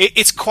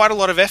 it's quite a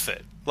lot of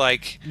effort.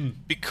 Like,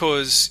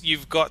 because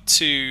you've got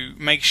to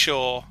make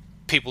sure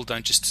people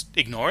don't just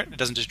ignore it. It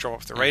doesn't just drop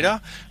off the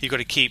radar. You've got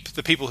to keep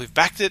the people who've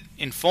backed it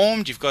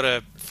informed. You've got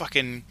to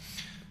fucking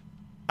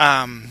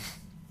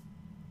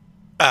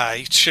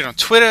shit on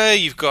Twitter.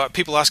 You've got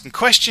people asking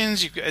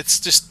questions.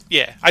 It's just,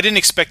 I didn't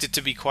expect it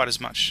to be quite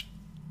as much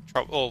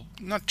trouble. Or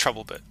not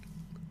trouble, but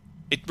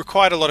it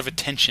required a lot of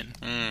attention.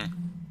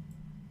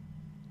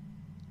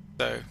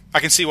 So I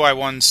can see why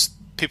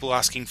people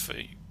asking for,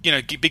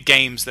 big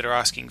games that are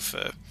asking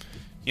for,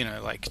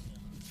 like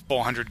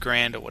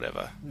 $400,000 or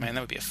whatever. Man,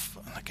 that would be a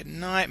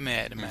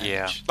nightmare to manage.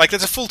 Yeah. Like,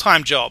 that's a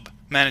full-time job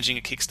managing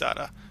a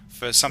Kickstarter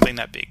for something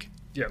that big.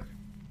 Yeah.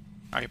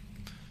 I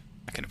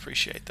can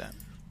appreciate that.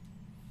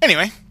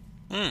 Anyway,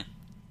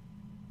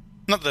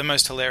 not the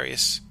most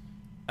hilarious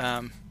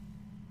 5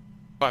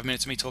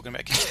 minutes of me talking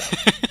about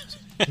Kickstarter.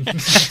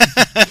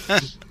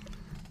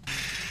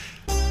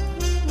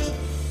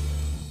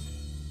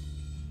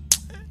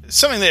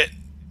 Something that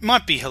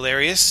might be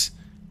hilarious.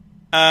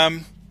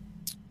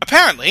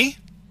 Apparently,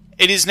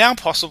 it is now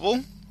possible,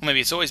 or maybe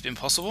it's always been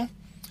possible,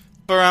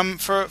 for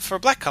a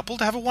black couple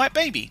to have a white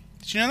baby.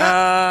 Did you know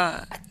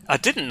that? I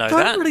didn't know I don't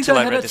that really until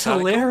know I how read that's this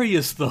article.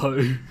 hilarious,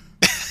 though.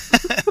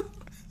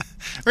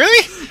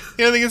 Really?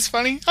 You don't think it's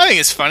funny? I think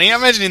it's funny. I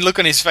imagine the look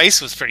on his face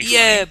was pretty funny.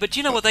 Yeah, but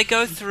you know what? They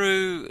go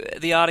through...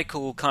 The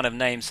article kind of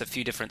names a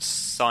few different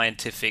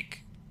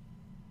scientific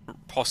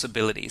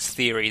possibilities,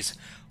 theories,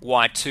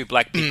 why two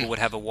black people would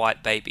have a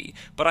white baby.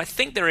 But I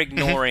think they're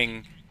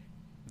ignoring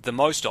the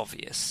most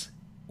obvious,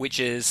 which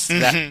is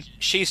that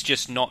she's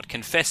just not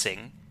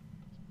confessing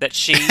that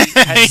she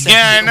has sex with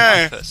a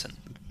white person.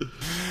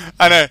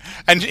 I know.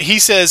 And he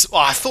says,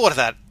 well, I thought of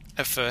that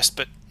at first,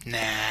 but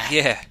nah.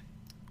 Yeah.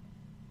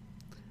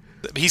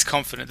 He's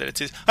confident that it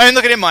is. I mean,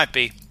 look, it might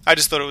be. I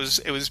just thought it was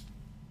a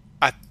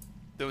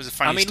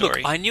funny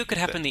story. Look, I knew it could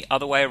happen the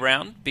other way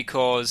around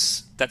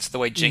because that's the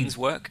way genes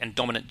work and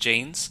dominant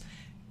genes.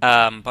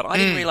 But I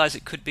didn't realize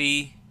it could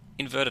be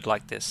inverted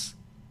like this.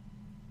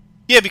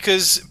 Yeah,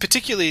 because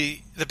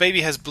particularly the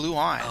baby has blue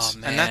eyes. Oh,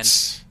 man. And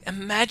that's...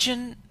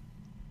 Imagine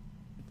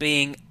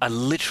being a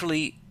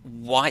literally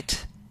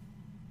white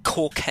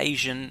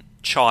Caucasian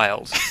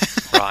child,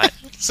 right?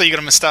 So you got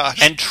a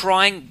moustache. And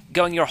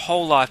going your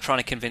whole life trying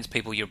to convince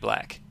people you're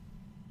black.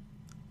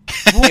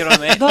 You know what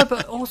I mean? No,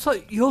 but also,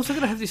 you're also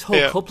going to have this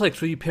whole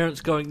complex where your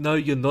parents going, no,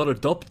 you're not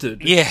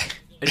adopted. Yeah.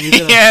 And you're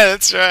gonna, yeah,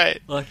 that's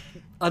right. Like,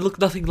 I look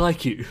nothing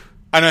like you.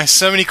 I know,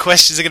 so many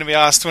questions are going to be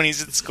asked when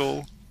he's at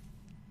school.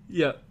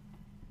 Yeah.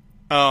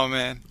 Oh,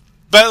 man.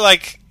 But,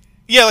 like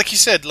you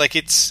said, like,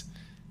 it's...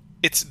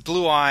 it's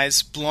blue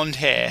eyes, blonde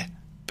hair,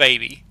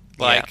 baby.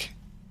 Like,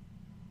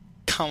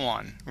 come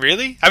on,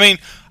 really? I mean,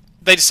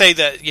 they say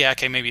that, yeah,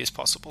 okay, maybe it's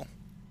possible.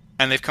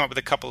 And they've come up with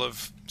a couple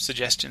of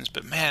suggestions,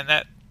 but man,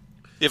 that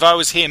if I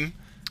was him...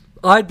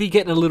 I'd be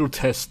getting a little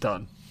test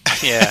done.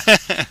 Yeah,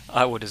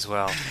 I would as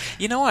well.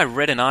 You know, I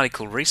read an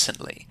article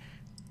recently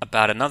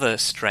about another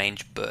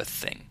strange birth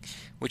thing,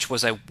 which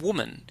was a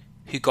woman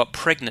who got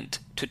pregnant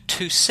to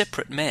 2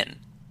 separate men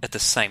at the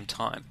same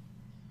time.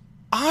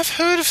 I've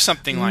heard of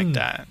something like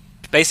that.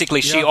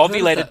 Basically, she I've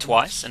heard ovulated that.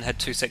 twice and had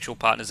 2 sexual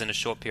partners in a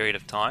short period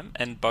of time,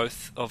 and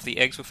both of the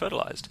eggs were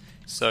fertilized.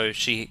 So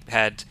she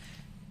had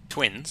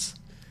twins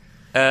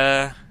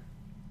to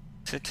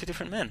 2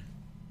 different men.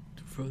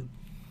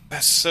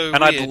 That's so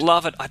And weird. I'd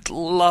love it. I'd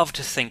love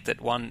to think that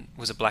one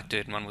was a black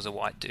dude and one was a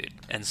white dude,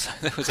 and so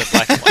there was a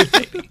black and white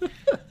baby.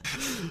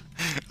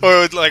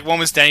 Or like one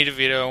was Danny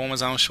DeVito and one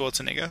was Arnold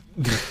Schwarzenegger.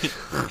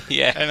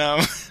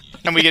 Yeah,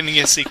 And we're getting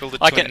a sequel to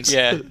Twins.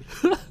 Yeah,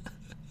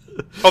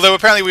 Although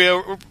apparently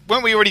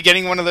weren't we already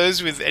getting one of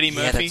those with Eddie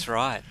Murphy? yeah, that's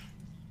right.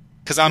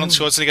 Because Arnold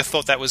Schwarzenegger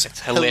thought that was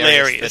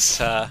Hilarious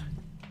that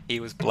he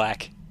was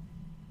black.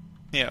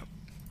 Yeah.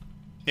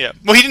 Yeah.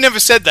 Well, he never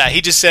said that. He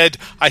just said,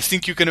 "I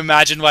think you can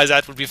imagine why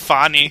that would be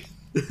funny."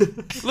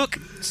 Look,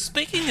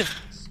 speaking of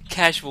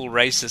casual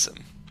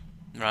racism,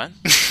 right?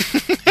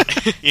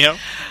 You know?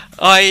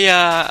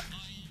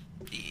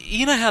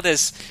 You know how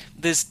there's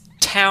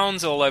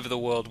towns all over the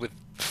world with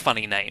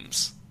funny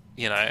names,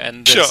 you know,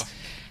 and there's,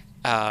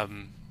 Sure.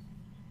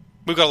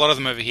 We've got a lot of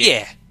them over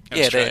here. Yeah,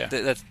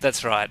 Australia.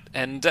 that's right.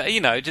 And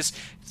you know, just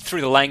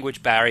through the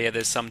language barrier,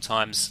 there's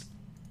sometimes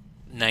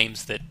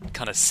names that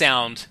kind of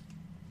sound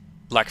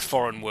like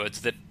foreign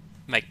words that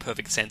make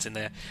perfect sense in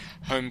their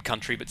home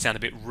country, but sound a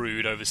bit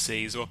rude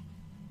overseas or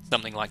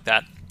something like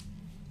that.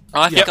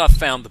 I think I've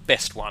found the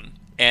best one,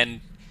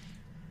 and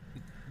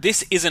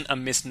this isn't a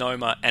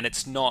misnomer, and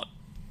it's not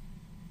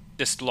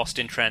just lost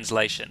in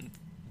translation.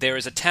 There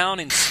is a town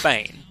in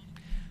Spain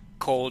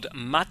called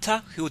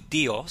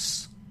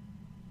Matajudios,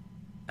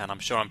 and I'm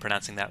sure I'm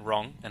pronouncing that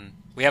wrong, and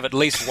we have at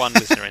least one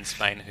listener in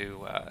Spain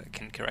who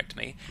can correct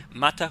me.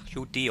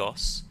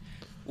 Matajudios,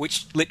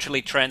 which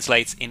literally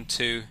translates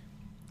into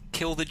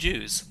 "kill the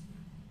Jews."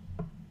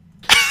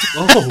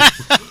 Oh.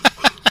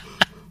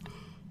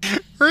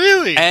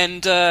 Really?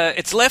 And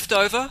it's left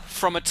over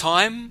from a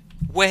time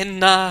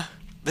when the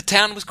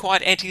town was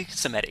quite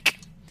anti-Semitic.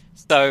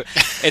 So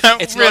it's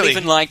not Really?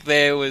 even like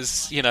there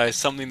was, you know,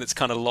 something that's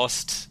kind of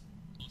lost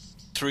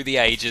through the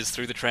ages,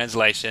 through the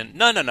translation.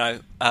 No.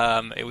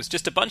 It was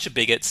just a bunch of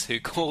bigots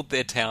who called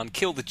their town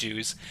 "Kill the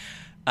Jews,"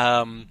 who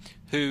And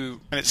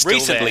it's still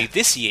recently, there.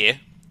 this year,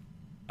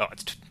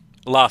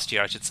 last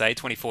year I should say,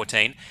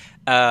 2014,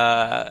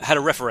 had a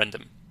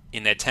referendum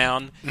in their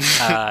town.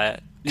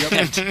 And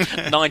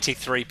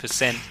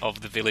 93%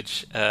 of the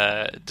village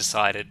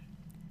decided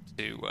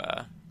it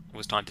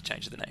was time to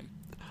change the name.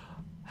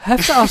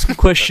 Have to ask a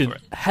question.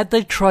 Had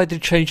they tried to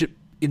change it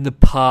in the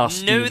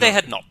past? No, they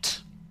had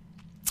not.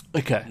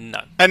 Okay.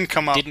 No. Hadn't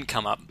come up. Didn't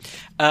come up.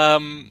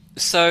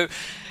 So,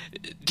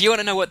 do you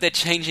want to know what they're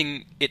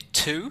changing it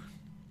to?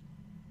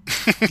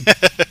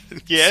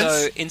 Yes.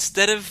 So,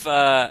 instead of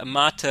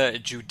Mata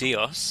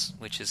Judeos,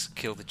 which is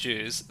kill the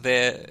Jews,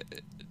 they're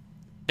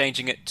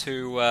changing it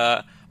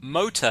to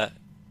Mota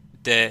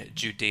de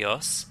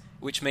Judeos,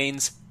 which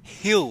means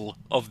hill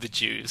of the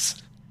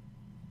Jews.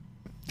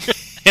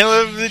 Hill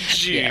of the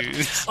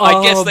Jews.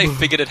 I guess they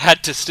figured it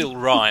had to still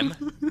rhyme.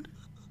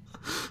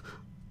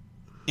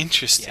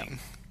 Interesting.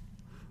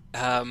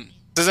 Yeah.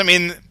 Does that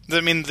mean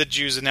the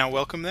Jews are now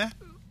welcome there?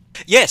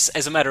 Yes,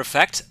 as a matter of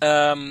fact.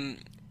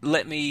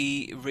 Let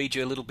me read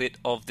you a little bit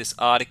of this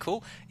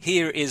article.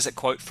 Here is a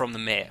quote from the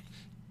mayor.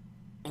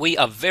 We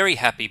are very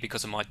happy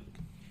because a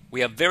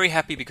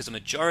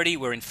majority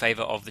were in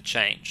favour of the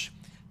change.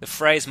 The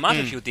phrase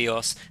Mata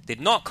Judeos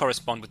did not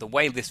correspond with the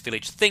way this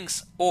village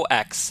thinks or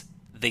acts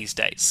these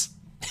days.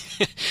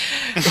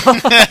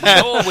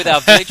 Nor with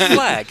our village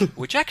flag,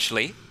 which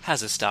actually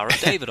has a Star of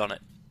David on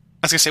it.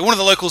 I was going to say, one of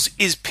the locals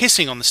is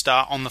pissing on the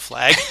star on the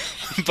flag,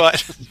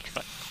 but...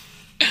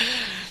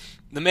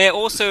 The mayor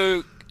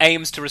also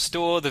aims to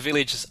restore the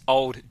village's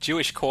old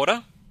Jewish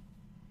quarter.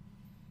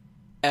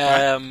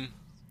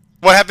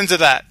 What happened to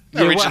that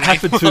originally? What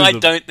happened to I them?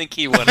 don't think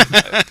he wanted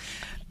to know.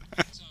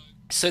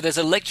 So there's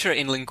a lecturer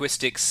in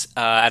linguistics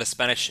at a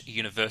Spanish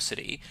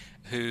university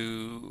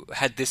who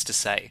had this to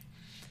say.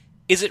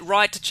 Is it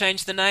right to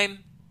change the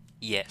name?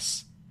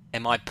 Yes.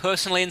 Am I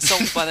personally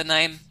insulted by the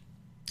name?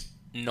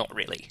 Not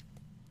really.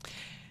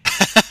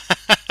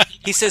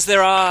 He says there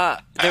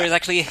is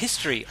actually a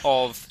history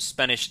of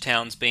Spanish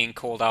towns being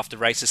called after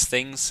racist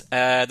things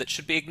that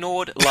should be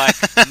ignored, like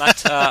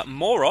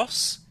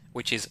Matamoros,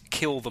 which is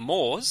kill the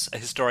Moors, a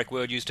historic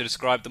word used to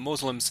describe the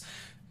Muslims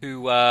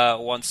who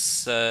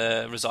once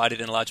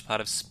resided in a large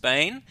part of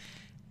Spain.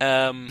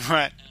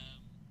 Right.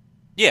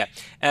 Yeah.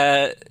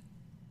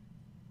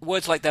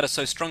 Words like that are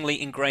so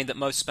strongly ingrained that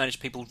most Spanish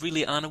people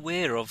really aren't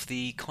aware of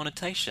the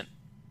connotation.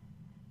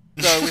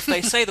 So if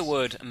they say the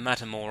word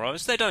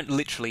Matamoros, they don't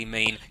literally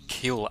mean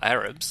kill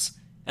Arabs.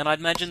 And I'd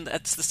imagine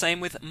that's the same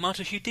with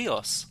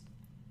Matahudios.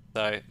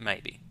 So,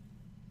 maybe.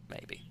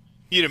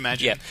 You'd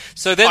imagine. Yeah.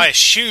 So then, I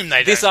assume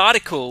they this don't.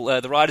 article,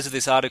 the writers of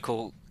this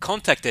article,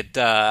 contacted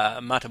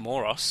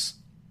Matamoros,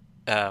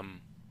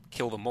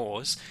 Kill the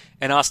Moors,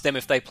 and asked them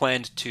if they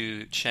planned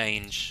to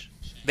change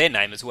their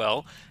name as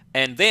well.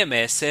 And their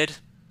mayor said,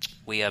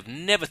 "We have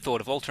never thought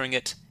of altering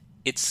it.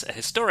 It's a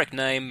historic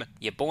name.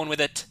 You're born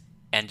with it,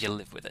 and you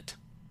live with it."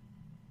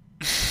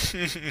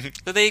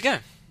 So there you go.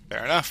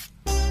 Fair enough.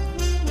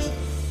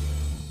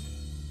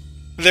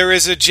 There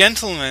is a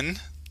gentleman.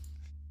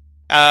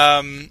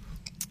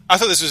 I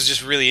thought this was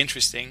just really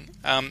interesting.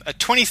 A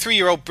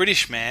 23-year-old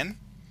British man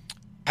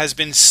has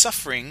been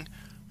suffering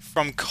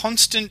from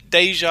constant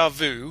deja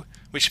vu,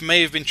 which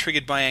may have been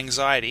triggered by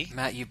anxiety.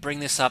 Matt, you bring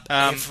this up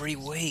every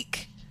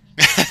week.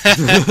 This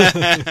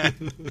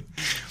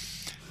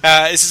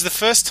is the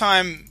first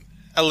time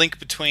a link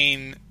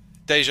between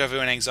deja vu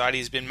and anxiety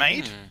has been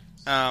made.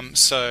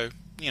 So,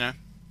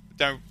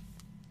 they're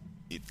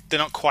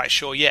not quite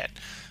sure yet.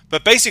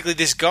 But basically,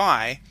 this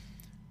guy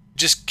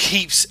just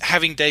keeps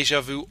having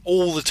deja vu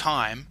all the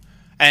time.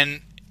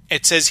 And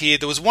it says here,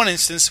 there was one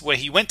instance where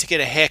he went to get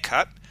a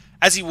haircut.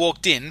 As he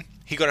walked in,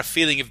 he got a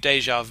feeling of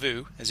deja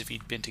vu, as if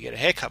he'd been to get a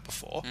haircut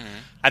before.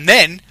 And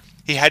then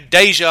he had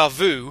deja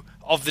vu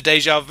of the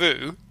deja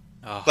vu.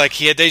 Oh. Like,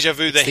 he had deja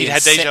vu that he'd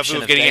had deja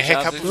vu of getting a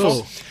haircut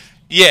before.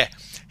 Yeah.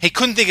 He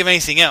couldn't think of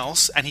anything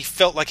else, and he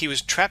felt like he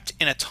was trapped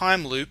in a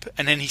time loop,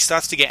 and then he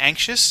starts to get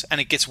anxious,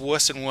 and it gets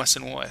worse and worse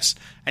and worse.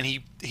 And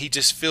he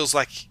just feels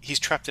like he's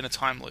trapped in a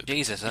time loop.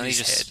 Jesus, and he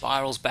just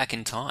spirals back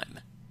in time.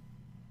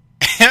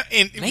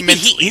 Maybe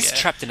he is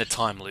trapped in a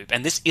time loop,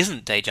 and this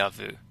isn't deja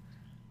vu.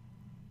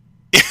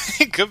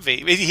 It could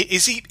be.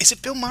 Is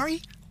it Bill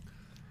Murray?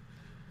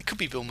 It could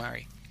be Bill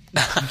Murray.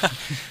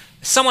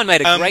 Someone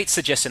made a great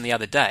suggestion the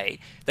other day.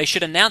 They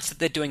should announce that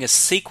they're doing a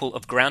sequel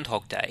of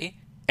Groundhog Day,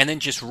 and then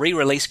just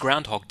re-release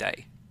Groundhog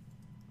Day.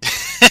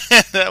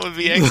 That would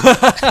be excellent.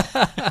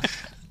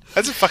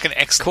 That's a fucking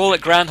excellent. Call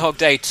it Groundhog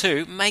Day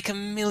 2. Make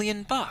 $1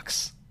 million.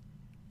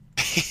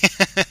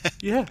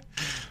 Yeah.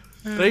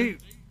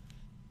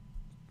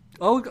 I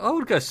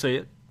would go see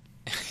it.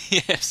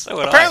 Yes, so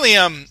would apparently,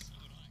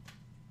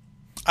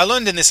 I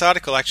learned in this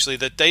article actually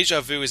that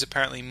deja vu is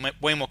apparently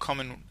way more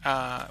common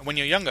when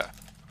you're younger.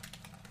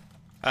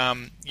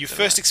 You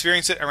first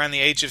experience it around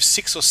the age of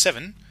 6 or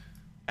 7.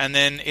 And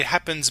then it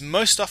happens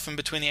most often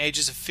between the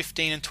ages of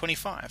 15 and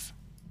 25.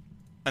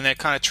 And then it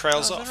kind of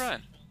trails off. Is that right?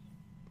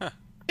 Huh.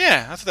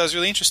 Yeah, I thought that was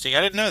really interesting.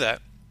 I didn't know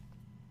that.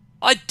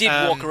 I did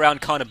walk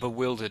around kind of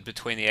bewildered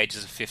between the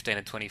ages of 15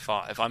 and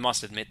 25. I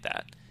must admit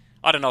that.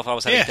 I don't know if I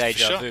was having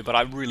deja vu, but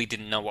I really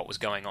didn't know what was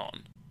going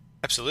on.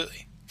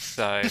 Absolutely.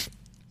 So,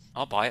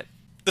 I'll buy it.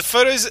 The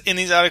photos in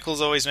these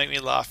articles always make me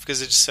laugh because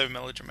they're just so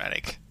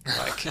melodramatic.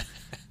 Like,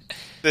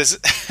 there's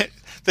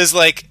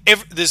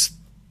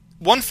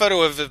one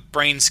photo of a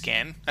brain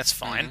scan, that's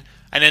fine. Mm-hmm.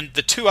 And then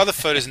the two other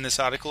photos in this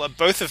article are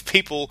both of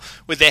people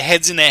with their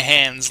heads in their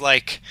hands,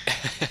 like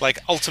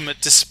ultimate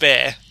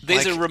despair.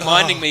 These are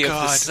reminding me of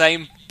the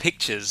same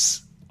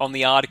pictures on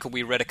the article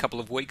we read a couple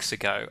of weeks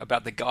ago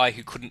about the guy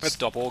who couldn't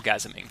stop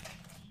orgasming.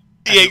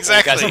 Yeah,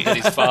 exactly. Orgasmed at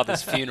his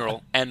father's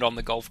funeral and on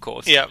the golf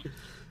course. Yep.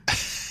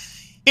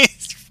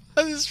 His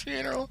father's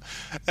funeral.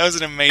 That was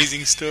an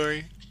amazing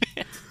story.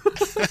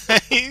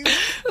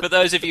 For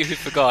those of you who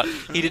forgot,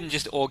 he didn't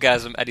just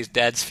orgasm at his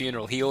dad's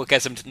funeral. He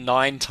orgasmed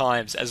 9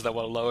 times as they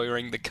were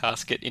lowering the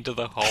casket into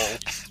the hole.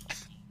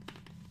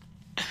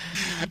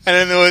 And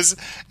then there was,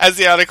 as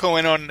the article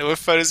went on, there were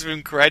photos of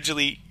him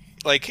gradually,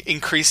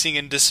 increasing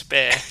in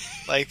despair.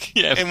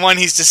 In one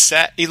he's just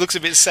sad, he looks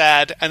a bit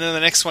sad, and then the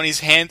next one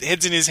his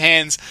head's in his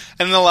hands,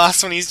 and then the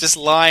last one he's just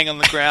lying on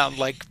the ground,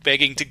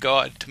 begging to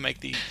God to make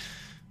the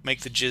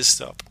jizz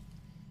stop.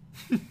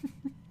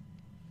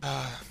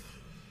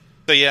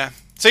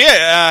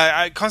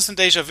 Constant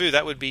deja vu.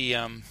 That would be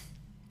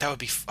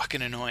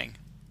fucking annoying.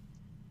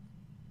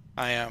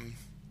 I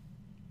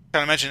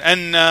can't imagine.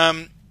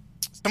 And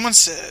someone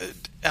said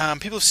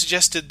people have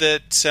suggested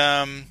that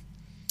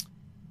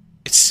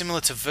it's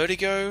similar to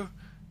vertigo.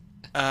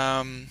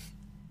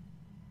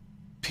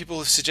 People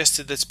have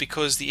suggested that's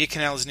because the ear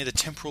canal is near the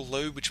temporal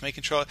lobe, which may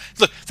control it.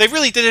 Look, they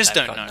just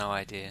don't know. They've got no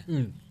idea.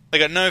 They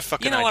got no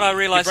fucking idea. You know what I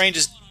realised? Your brain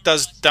just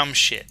does dumb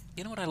shit.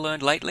 You know what I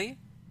learned lately?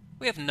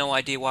 We have no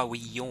idea why we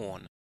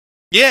yawn.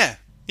 Yeah,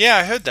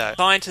 I heard that.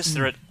 Scientists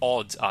are at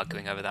odds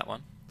arguing over that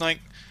one.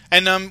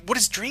 What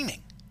is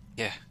dreaming?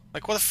 Yeah.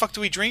 What the fuck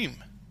do we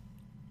dream?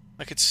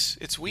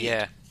 It's weird.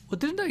 Yeah. Well,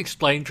 didn't they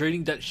explain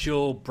dreaming? That's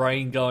your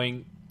brain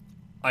going,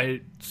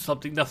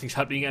 nothing's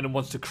happening, and it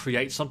wants to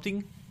create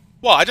something?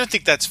 Well, I don't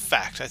think that's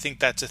fact. I think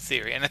that's a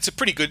theory, and it's a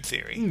pretty good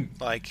theory.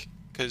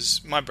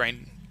 Because my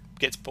brain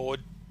gets bored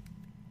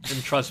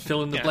and tries to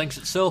fill in the blanks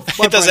itself.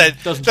 It does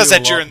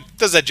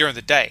that during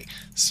the day,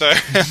 so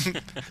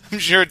I'm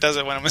sure it does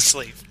it when I'm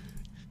asleep.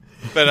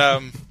 But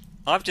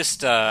I've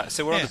just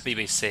so we're on the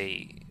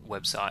BBC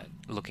website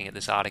looking at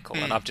this article,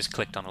 and I've just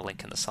clicked on a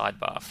link in the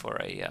sidebar for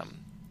a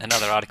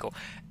another article.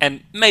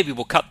 And maybe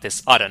we'll cut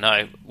this. I don't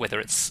know whether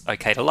it's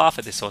okay to laugh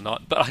at this or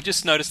not. But I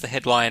just noticed the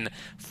headline,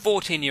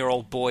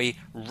 14-year-old boy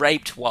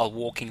raped while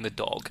walking the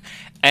dog.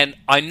 And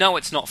I know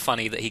it's not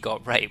funny that he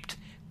got raped,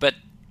 but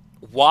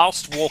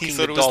whilst walking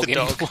the dog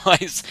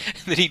implies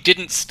that he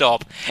didn't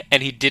stop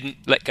and he didn't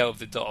let go of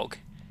the dog.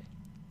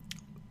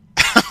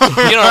 You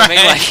know what I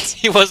mean? Like,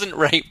 he wasn't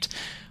raped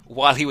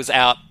while he was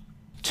out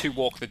to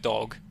walk the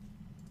dog.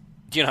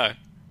 You know,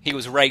 he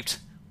was raped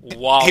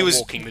while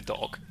walking the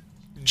dog.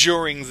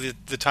 During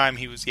the time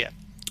he was, Yeah.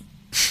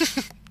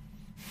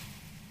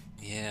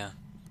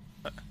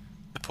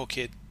 The poor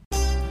kid.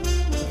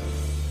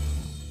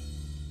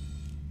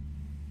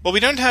 Well,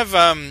 we don't have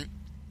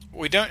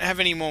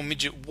any more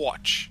midget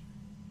watch,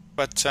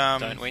 but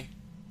don't we?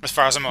 As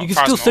far as I'm aware, you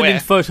can still send in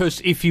photos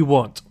if you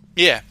want.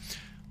 Yeah,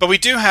 but we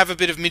do have a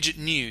bit of midget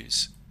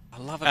news. I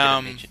love a bit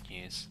of midget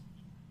news,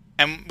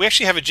 and we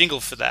actually have a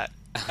jingle for that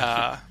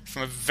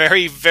from a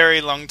very,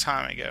 very long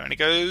time ago, and it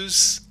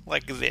goes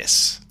like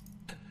this.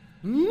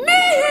 Midget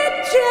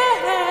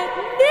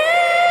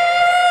news!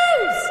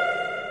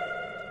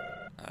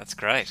 That's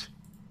great.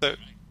 So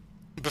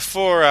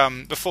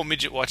before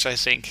Midget Watch, I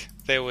think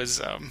there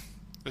was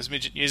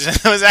Midget News, and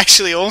there was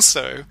actually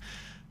also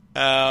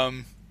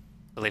I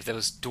believe there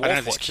was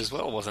Dwarf Watch as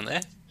well, wasn't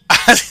there?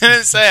 I was going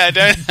to say I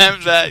don't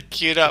have that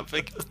queued up.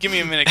 But give me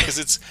a minute because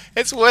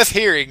it's worth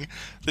hearing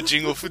the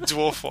jingle for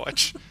Dwarf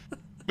Watch.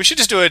 We should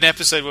just do an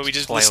episode where we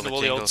just listen to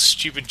all the old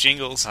stupid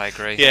jingles. I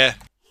agree. Yeah.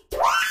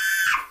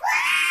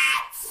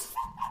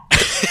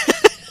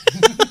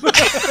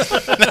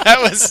 That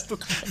was the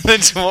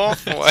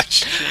Dwarf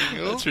Watch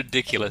jingle. That's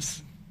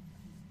ridiculous.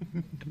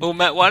 Well,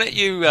 Matt, why don't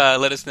you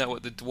let us know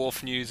what the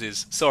dwarf news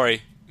is?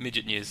 Sorry,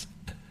 midget news.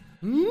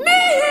 Midget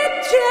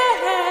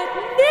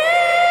news!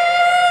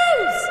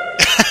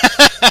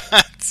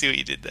 See what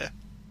you did there.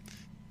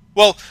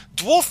 Well,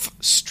 dwarf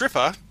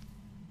stripper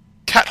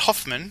Kat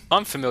Hoffman.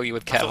 I'm familiar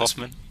with Kat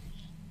Hoffman.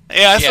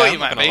 Yeah, I thought you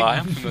might be.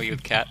 I'm familiar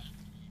with Kat.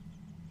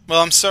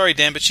 Well, I'm sorry,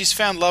 Dan, but she's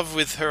found love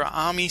with her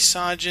army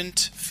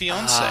sergeant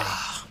fiance,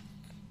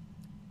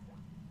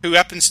 who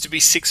happens to be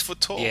 6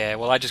 foot tall. Yeah,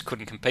 well, I just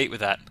couldn't compete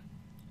with that.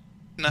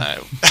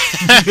 No.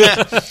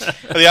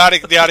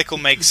 The article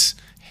makes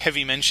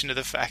heavy mention of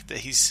the fact that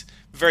he's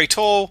very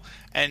tall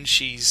and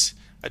she's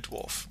a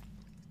dwarf.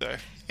 So,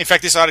 in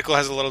fact, this article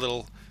has a lot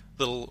of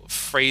little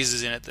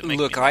phrases in it that make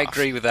me laugh. I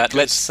agree with that.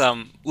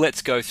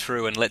 Let's go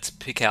through and let's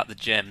pick out the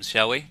gems,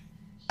 shall we?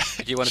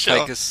 Do you want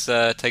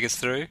to take us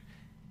through?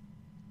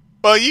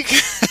 Well, you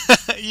can.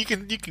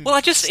 Well,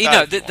 I just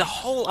the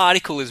whole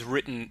article is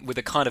written with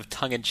a kind of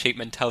tongue-in-cheek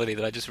mentality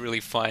that I just really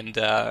find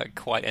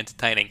quite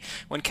entertaining.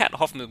 When Kat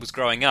Hoffman was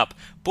growing up,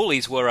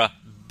 bullies were a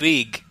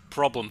big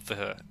problem for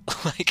her.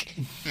 Like,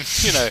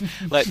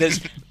 like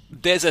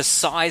there's a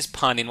size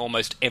pun in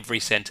almost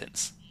every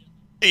sentence.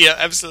 Yeah,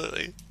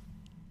 absolutely.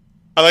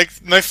 I like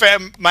my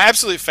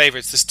absolute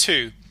favorites. There's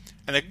two,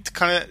 and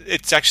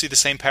it's actually the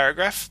same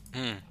paragraph.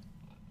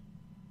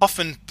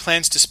 Hoffman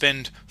plans to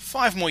spend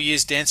 5 more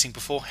years dancing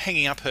before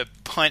hanging up her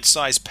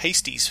pint-sized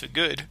pasties for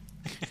good.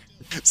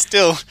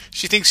 Still,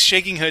 she thinks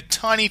shaking her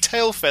tiny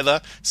tail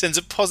feather sends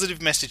a positive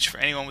message for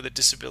anyone with a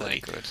disability.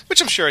 Good. Which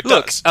I'm sure it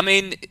Look, does. I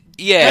mean,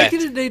 yeah. They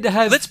didn't need to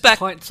have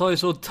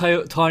pint-sized or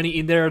tiny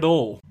in there at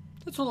all.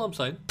 That's all I'm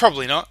saying.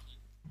 Probably not.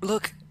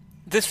 Look,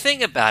 the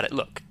thing about it,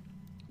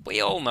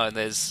 we all know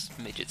there's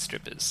midget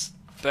strippers,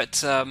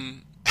 but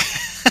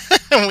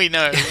we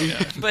know.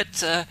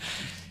 But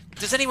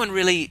does anyone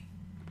really,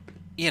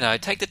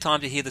 take the time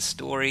to hear the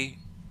story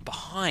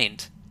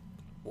behind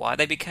why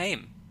they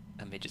became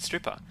a midget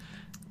stripper?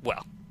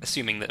 Well,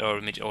 assuming that they were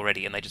a midget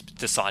already and they just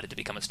decided to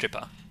become a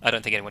stripper. I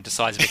don't think anyone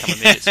decides to become a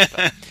midget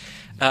stripper.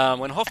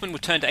 When Hoffman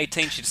turned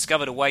 18, she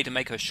discovered a way to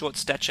make her short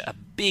stature a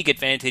big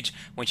advantage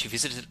when she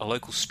visited a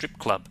local strip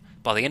club.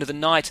 By the end of the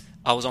night,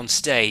 I was on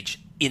stage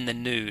in the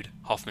nude,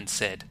 Hoffman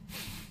said.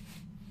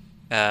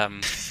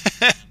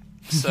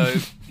 So,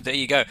 there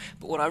you go.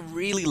 But what I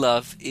really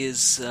love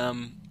is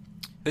her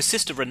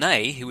sister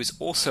Renee, who is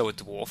also a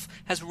dwarf,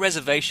 has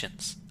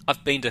reservations.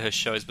 I've been to her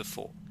shows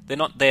before. They're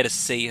not there to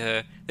see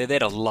her, they're there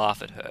to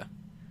laugh at her.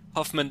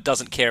 Hoffman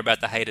doesn't care about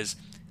the haters.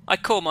 I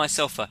call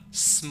myself a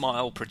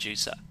smile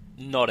producer,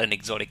 not an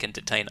exotic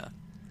entertainer,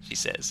 she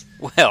says.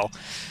 Well,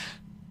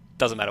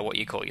 doesn't matter what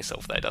you call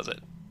yourself though, does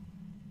it?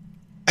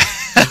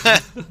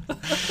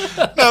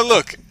 No,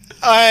 look,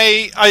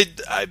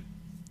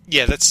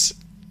 that's...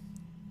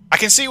 I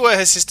can see where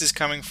her sister's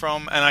coming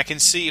from, and I can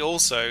see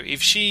also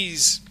if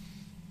she's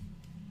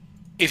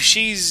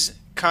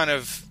kind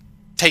of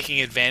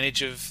taking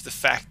advantage of the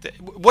fact that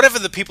whatever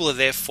the people are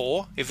there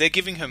for, if they're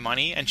giving her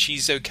money and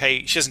she's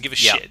okay, she doesn't give a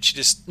shit.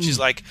 She's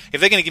like, if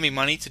they're going to give me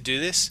money to do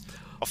this,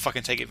 I'll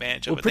fucking take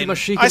advantage of it. Pretty much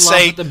she can laugh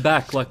at them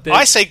back. Like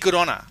I say good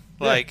on her.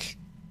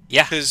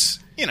 Yeah.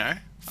 Because,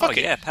 fuck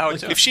it. Yeah, power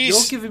to her. If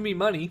she's... You're giving me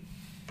money.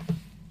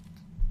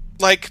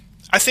 Like,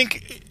 I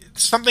think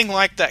something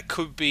like that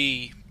could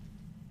be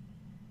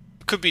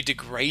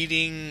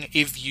degrading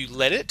if you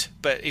let it,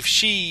 but if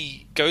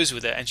she goes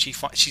with it and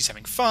she's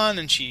having fun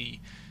and she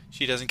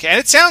she doesn't care. And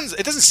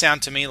it doesn't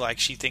sound to me like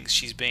she thinks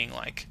she's being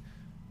like,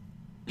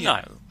 you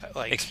know,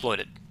 like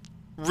exploited,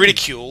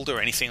 ridiculed or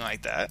anything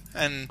like that.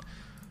 And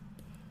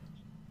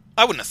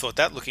I wouldn't have thought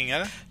that looking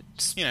at her.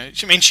 You know,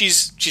 I mean,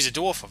 she's a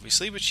dwarf,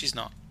 obviously, but she's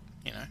not.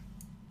 You know,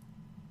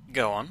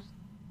 go on.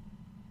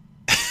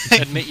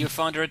 Admit you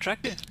find her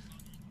attractive.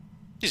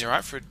 She's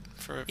alright for a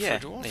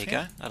dwarf. There you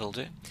go. That'll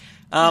do.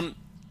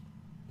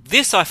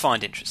 This I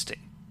find interesting.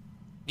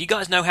 Do you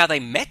guys know how they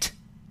met?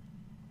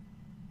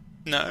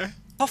 No.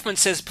 Hoffman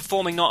says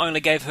performing not only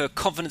gave her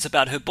confidence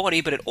about her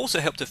body, but it also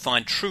helped her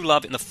find true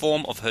love in the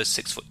form of her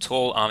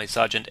 6-foot-tall Army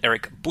Sergeant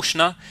Eric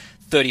Bushner,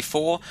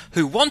 34,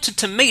 who wanted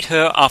to meet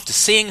her after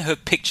seeing her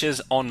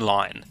pictures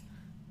online.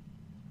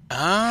 Oh.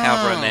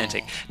 How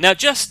romantic. Now,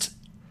 just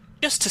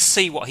to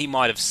see what he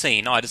might have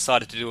seen, I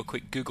decided to do a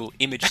quick Google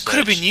image search. That could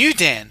have been you,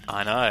 Dan.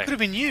 I know. Could have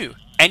been you.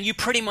 And you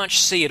pretty much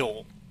see it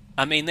all.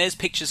 I mean, there's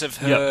pictures of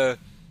her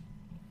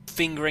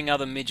fingering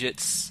other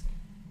midgets,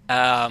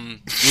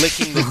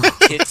 licking the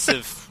tits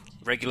of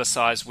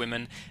regular-sized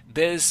women.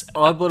 There's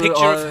a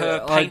picture of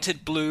her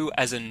painted blue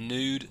as a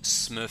nude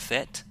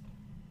Smurfette,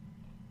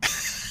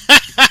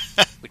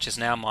 which is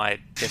now my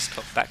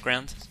desktop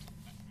background.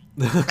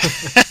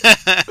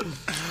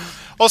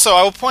 Also,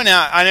 I will point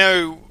out, I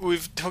know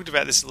we've talked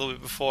about this a little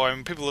bit before,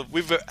 and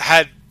we've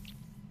had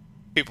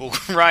people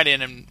write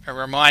in and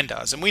remind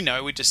us, and we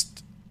know, we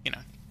just, you know,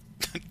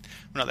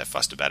 we're not that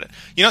fussed about it.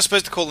 You're not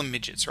supposed to call them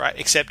midgets, right?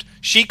 Except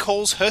she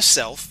calls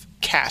herself,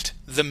 Kat,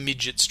 the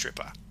midget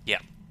stripper. Yeah.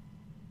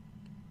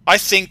 I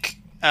think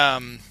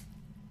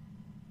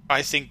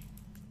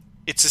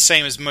it's the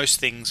same as most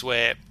things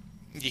where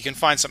you can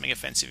find something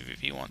offensive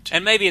if you want to.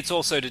 And maybe it's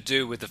also to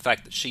do with the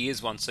fact that she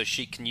is one, so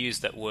she can use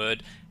that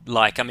word.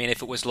 Like, I mean,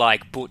 if it was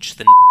like Butch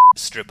the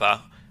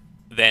stripper,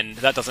 then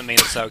that doesn't mean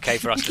it's okay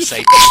for us to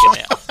say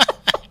now.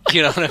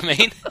 You know what I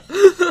mean?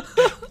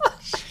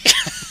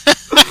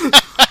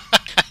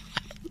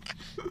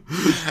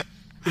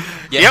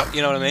 Yeah, yep.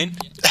 You know what I mean?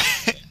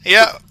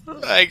 Yeah,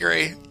 I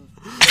agree.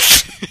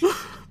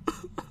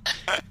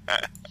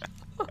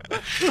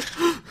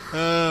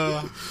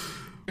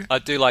 I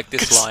do like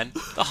this line.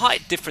 The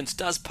height difference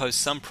does pose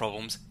some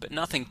problems, but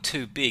nothing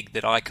too big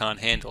that I can't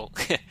handle.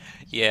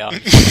 Yeah.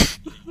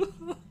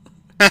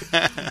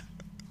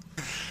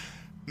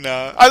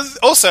 No.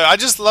 I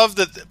just love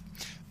that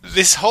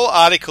this whole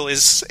article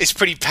is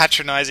pretty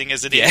patronizing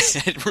as it is.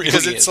 Yeah, it really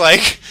because it's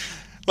is.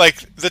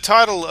 like the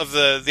title of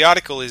the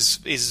article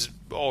is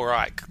all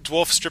right.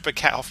 Dwarf stripper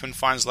Kat Hoffman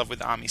finds love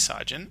with Army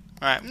Sergeant.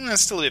 Right,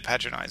 that's still a bit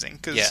patronizing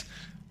because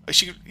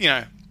she, you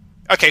know,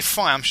 okay,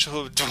 fine. I'm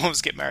sure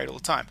dwarves get married all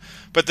the time,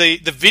 but the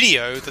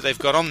video that they've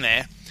got on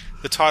there,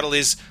 the title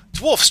is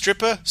Dwarf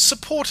Stripper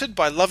Supported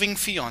by Loving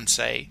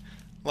Fiancé.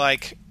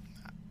 Like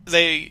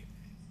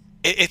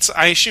it's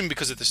I assume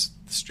because of the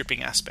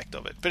stripping aspect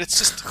of it, but it's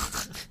just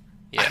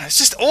it's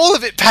just all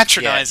of it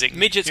patronizing. Yeah.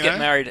 Midgets get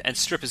married and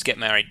strippers get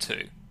married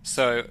too.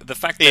 So the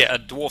fact that a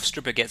dwarf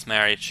stripper gets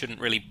married shouldn't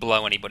really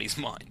blow anybody's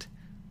mind.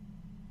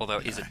 Although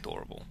it is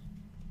adorable.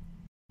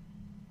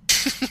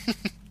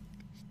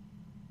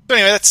 So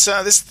anyway, that's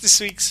this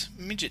week's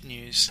midget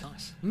news.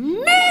 Nice.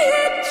 Midget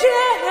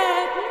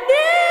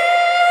news!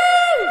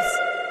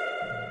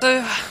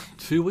 So,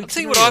 2 weeks. I'll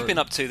tell you what I've been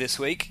up to this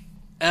week.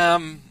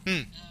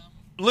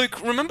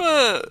 Luke,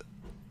 remember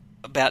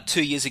about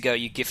 2 years ago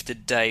you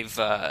gifted Dave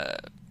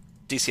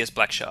DCS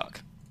Black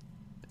Shark?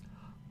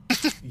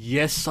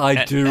 Yes,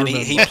 I do remember. And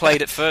he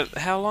played it for,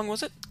 how long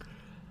was it?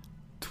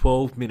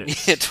 12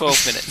 minutes. Yeah,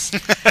 12 minutes.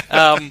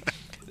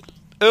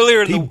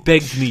 Earlier in he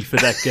begged me for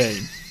that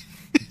game.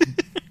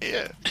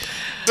 Yeah.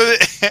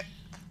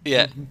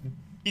 Yeah.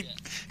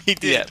 He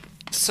did. Yeah.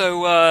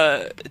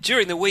 So,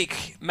 during the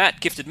week, Matt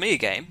gifted me a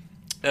game,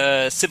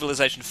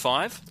 Civilization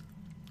 5.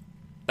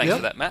 Thanks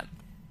for that, Matt.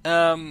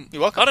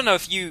 You're welcome. I don't know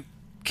if you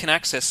can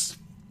access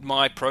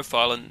my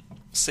profile and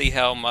see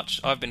how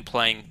much I've been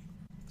playing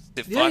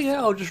Civ 5.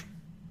 Yeah, I'll just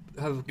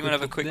have a quick You want to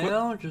have a quick look?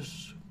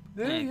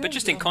 now? But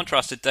just in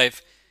contrast to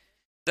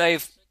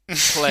Dave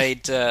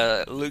played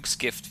Luke's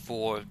gift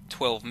for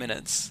 12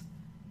 minutes.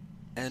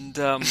 And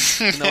in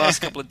the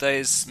last couple of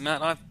days,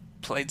 Matt, I've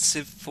played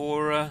Civ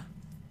for,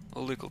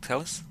 or Luke will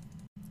tell us.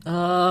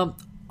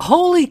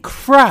 Holy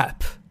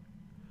crap!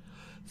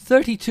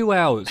 32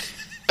 hours.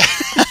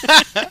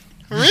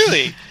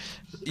 Really?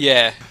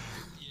 Yeah.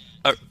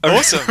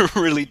 Awesome. I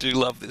really do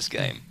love this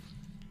game.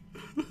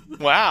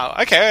 Wow.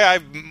 Okay.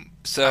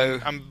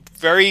 I'm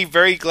very,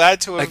 very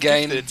glad to have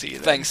gifted it to you.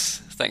 Then.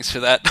 Thanks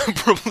for that. I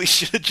probably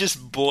should have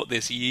just bought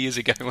this years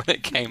ago when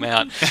it came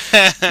out.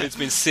 It's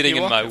been sitting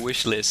in my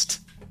wish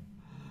list.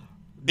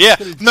 Yeah.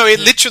 No, it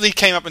literally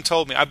came up and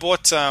told me. I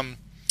bought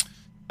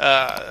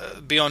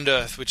Beyond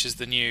Earth, which is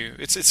the new...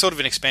 It's sort of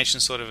an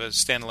expansion, sort of a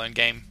standalone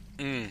game.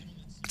 Mm.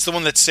 It's the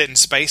one that's set in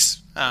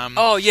space.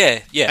 Oh,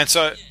 yeah. And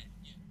so...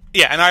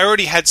 Yeah, and I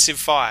already had Civ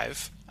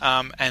 5,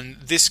 and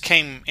this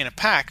came in a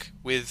pack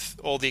with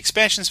all the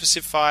expansions for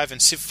Civ 5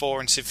 and Civ 4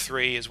 and Civ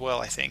 3 as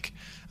well, I think.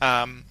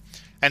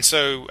 And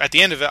so at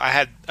the end of it, I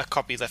had a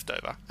copy left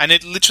over. And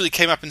it literally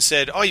came up and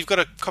said, oh, you've got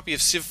a copy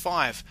of Civ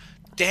 5.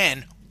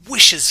 Dan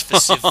wishes for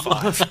Civ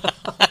 5.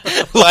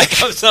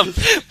 Like I'm some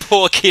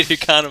poor kid who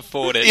can't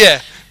afford it.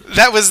 Yeah,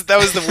 that was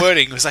the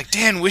wording. It was like,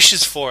 Dan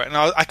wishes for it, and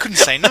I couldn't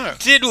say no.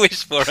 Did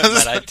wish for it,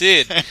 but I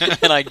did,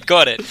 and I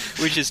got it.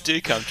 Wishes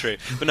do come true.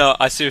 But no,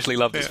 I seriously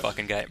love this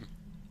fucking game.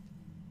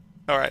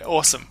 All right,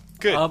 awesome,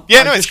 good. I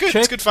It's just good. It's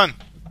checked- good fun.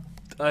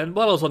 And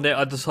while I was on there,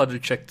 I decided to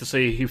check to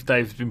see if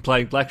Dave's been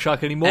playing Black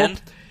Shark anymore.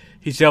 And?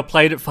 He's now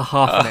played it for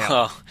half an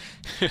hour. Oh.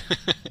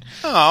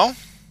 Oh,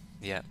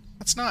 Yeah.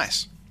 that's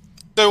nice.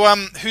 So,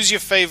 who's your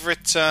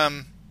favourite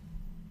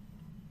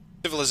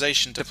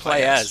civilization to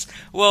play as?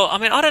 Well, I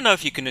mean, I don't know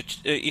if you can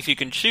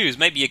choose.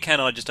 Maybe you can.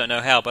 I just don't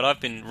know how. But I've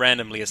been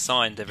randomly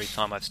assigned every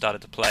time I've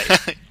started to play.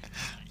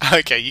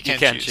 Okay, you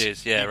can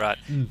choose. Yeah, right.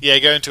 Yeah,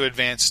 go into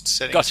advanced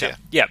settings. Gotcha.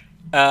 Yeah.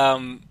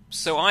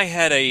 So I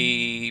had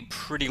a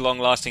pretty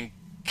long-lasting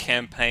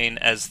campaign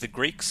as the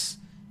Greeks,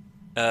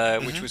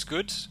 which was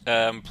good.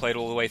 Played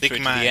all the way through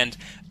to the end.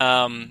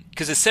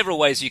 Because there's several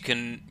ways you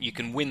can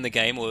win the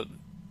game, or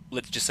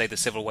let's just say there's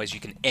several ways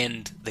you can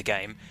end the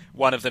game.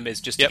 One of them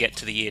is just to get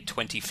to the year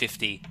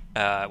 2050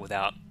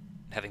 without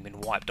having been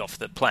wiped off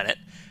the planet.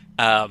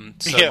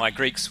 My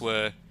Greeks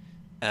were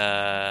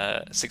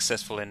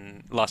successful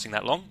in lasting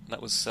that long.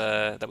 That was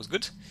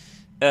good.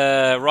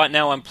 Right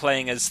now I'm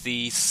playing as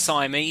the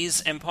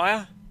Siamese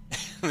Empire,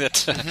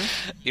 that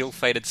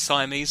ill-fated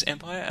Siamese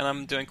Empire, and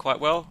I'm doing quite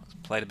well.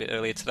 Played a bit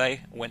earlier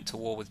today, went to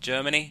war with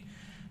Germany,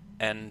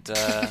 and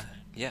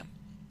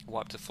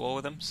wiped the floor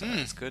with them, so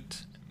that's good.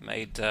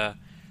 Made an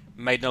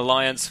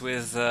alliance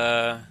with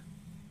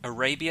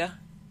Arabia.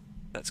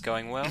 That's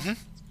going well.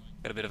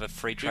 Got a bit of a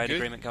free trade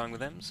agreement going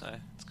with them, so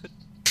it's good.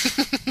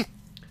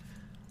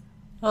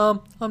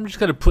 I'm just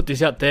going to put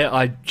this out there.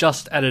 I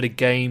just added a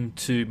game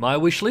to my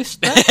wish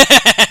list.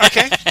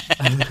 Okay.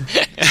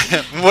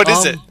 What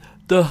is it?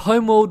 The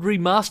Homeworld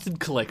Remastered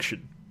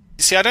Collection.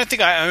 See, I don't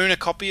think I own a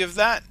copy of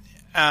that,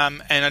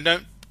 and I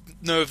don't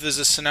know if there's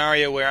a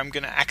scenario where I'm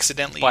going to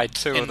accidentally buy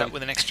two of end them up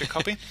with an extra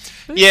copy.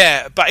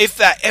 Yeah, but if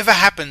that ever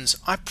happens,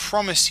 I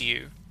promise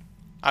you,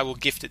 I will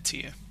gift it to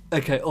you.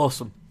 Okay,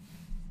 awesome.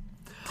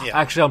 Yeah.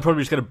 Actually, I'm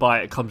probably just going to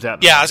buy it. It comes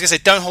out. Yeah, I was going to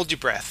say, don't hold your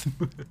breath.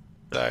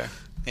 So,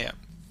 yeah.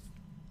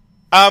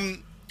 To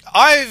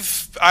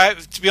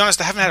be honest,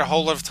 I haven't had a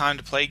whole lot of time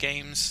to play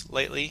games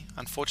lately,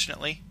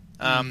 unfortunately.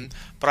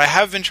 But I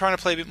have been trying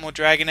to play a bit more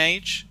Dragon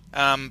Age.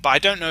 But I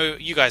don't know,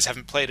 you guys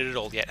haven't played it at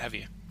all yet, have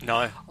you?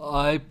 No.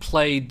 I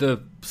played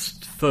the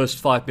first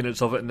 5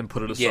 minutes of it and then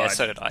put it aside. Yeah,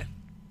 so did I.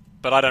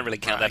 But I don't really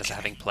count that as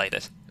having played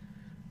it.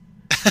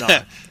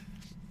 No.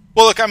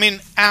 Well, look, I mean,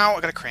 ow,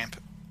 I got a cramp.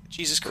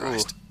 Jesus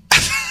Christ.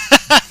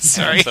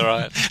 Sorry. That's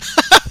alright.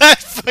 That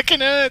fucking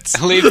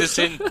hurts. Leave this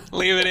in.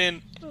 Leave it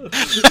in.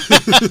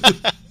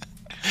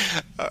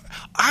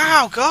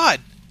 Ow, God.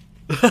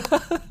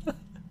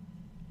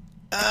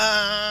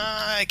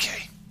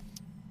 Okay.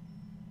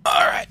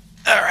 All right.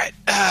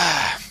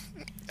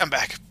 I'm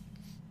back.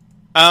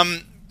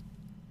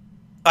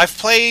 I've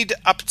played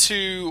up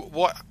to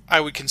what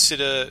I would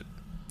consider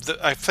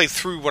I've played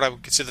through what I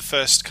would consider the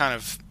first kind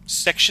of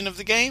section of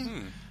the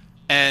game,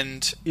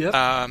 and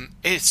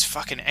it's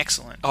fucking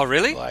excellent. Oh,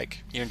 really?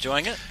 Like, you're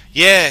enjoying it?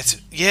 Yeah,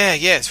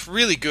 it's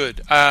really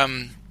good.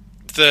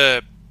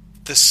 The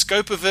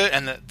scope of it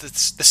and the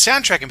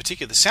soundtrack in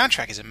particular. The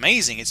soundtrack is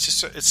amazing. It's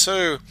just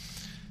so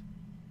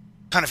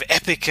kind of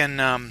epic and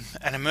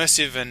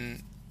immersive,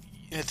 and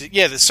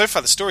so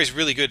far the story is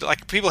really good.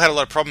 Like, people had a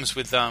lot of problems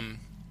with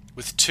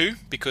 2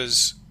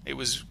 because it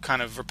was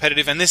kind of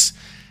repetitive, and this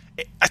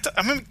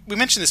I mean, we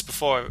mentioned this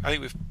before. I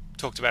think we've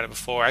talked about it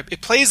before.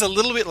 It plays a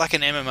little bit like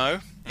an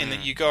MMO in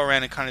that you go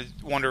around and kind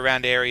of wander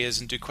around areas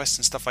and do quests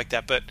and stuff like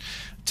that. But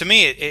to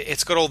me,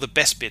 it's got all the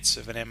best bits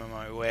of an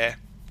MMO where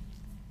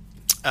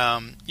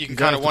you can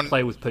kind of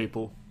play with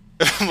people.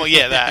 Well,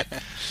 yeah, that.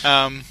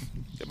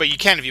 But you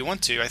can if you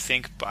want to, I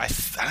think. But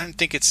I don't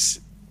think it's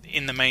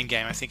in the main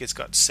game. I think it's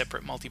got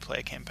separate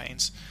multiplayer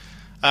campaigns.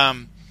 But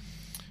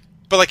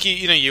like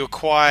you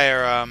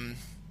acquire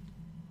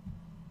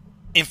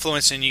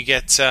influence, and you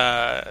get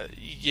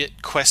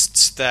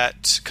quests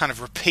that kind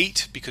of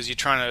repeat because you're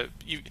trying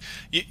to.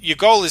 Your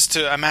goal is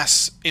to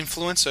amass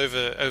influence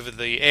over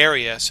the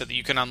area so that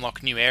you can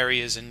unlock new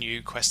areas and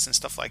new quests and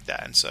stuff like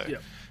that. And so,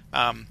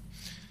 I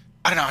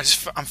don't know.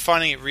 I'm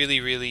finding it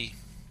really, really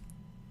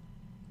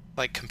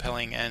like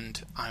compelling,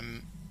 and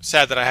I'm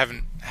sad that I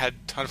haven't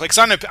had time to play.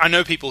 Because I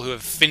know people who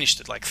have finished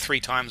it like 3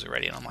 times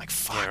already, and I'm like,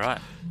 fuck. Yeah, right.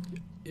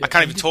 I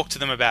can't even talk to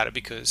them about it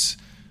because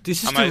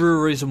this is the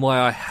real reason why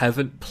I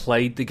haven't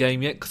played the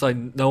game yet, because I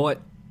know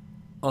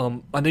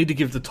I need to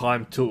give the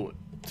time to it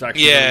to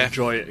actually really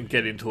enjoy it and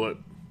get into it.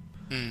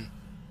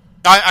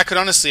 I could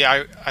honestly,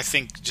 I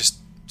think, just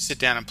sit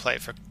down and play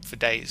it for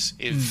days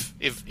if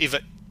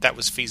that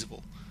was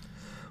feasible.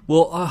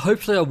 Well,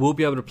 hopefully I will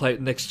be able to play it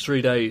the next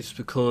 3 days,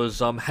 because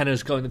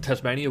Hannah's going to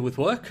Tasmania with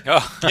work.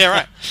 Oh, yeah,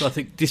 right. So I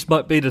think this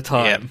might be the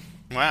time.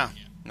 Yeah. Wow.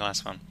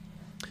 Nice one.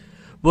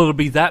 Well, it'll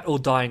be that or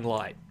Dying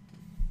Light.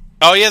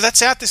 Oh yeah,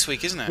 that's out this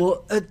week, isn't it?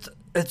 Well,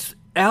 it's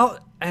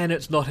out and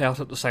it's not out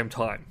at the same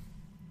time.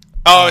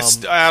 Oh,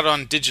 it's out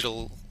on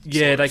digital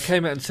Yeah, they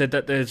came out and said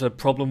that there's a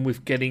problem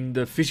with getting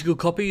the physical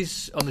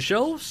copies on the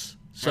shelves.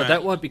 So Right.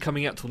 that won't be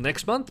coming out till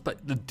next month,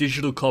 but the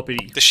digital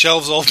copy... The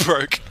shelves all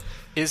broke.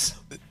 Is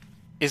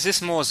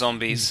this more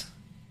zombies?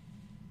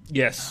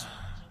 Yes.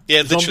 Yeah,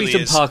 it literally Zombies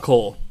and is.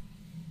 parkour.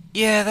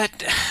 Yeah,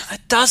 that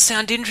does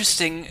sound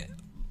interesting.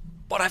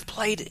 But I've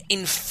played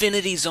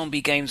infinity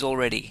zombie games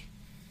already.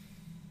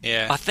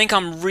 Yeah. I think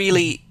I'm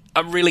really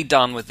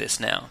done with this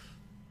now.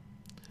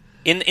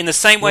 In the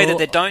same way that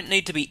there don't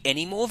need to be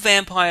any more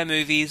vampire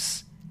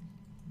movies,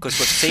 because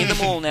we've seen them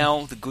all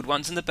now, the good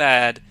ones and the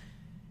bad.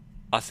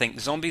 I think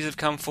zombies have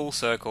come full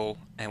circle,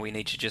 and we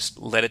need to just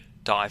let it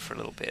die for a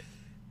little bit.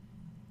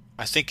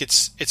 I think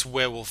it's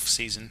werewolf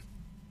season.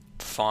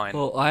 Fine.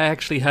 Well, I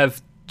actually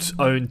have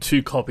owned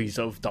 2 copies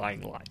of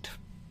Dying Light.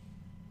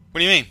 What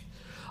do you mean?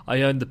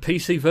 I own the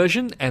PC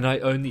version, and I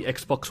own the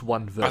Xbox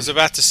One version. I was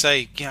about to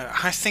say,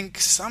 I think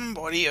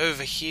somebody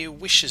over here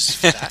wishes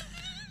for that.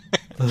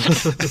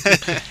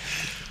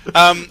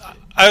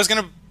 I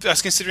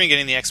was considering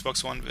getting the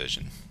Xbox One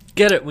version.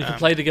 Get it, we can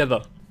play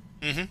together.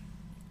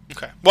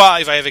 Okay. Well,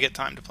 if I ever get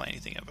time to play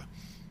anything ever.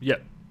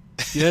 Yep.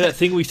 You know that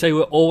thing we say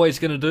we're always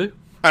going to do?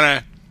 I know.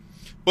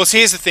 Well, so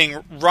here's the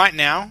thing. Right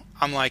now,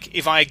 I'm like,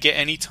 if I get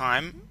any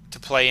time to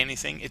play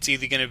anything, it's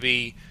either going to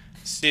be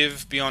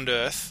Civ Beyond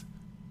Earth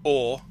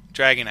or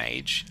Dragon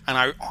Age, and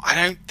I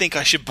don't think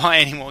I should buy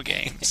any more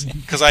games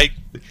because I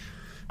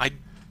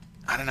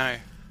don't know.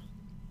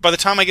 By the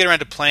time I get around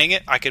to playing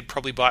it, I could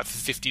probably buy it for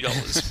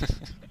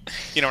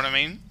 $50. You know what I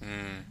mean?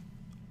 Mm.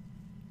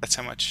 That's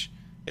how much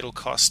it'll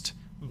cost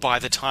by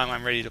the time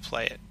I'm ready to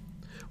play it.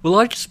 Well,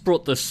 I just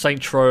brought the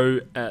Saints Row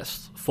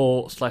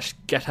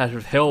S4/Get Out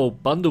of Hell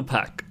bundle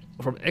pack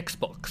from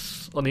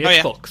Xbox, on the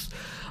Xbox.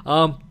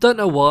 Yeah. Don't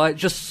know why,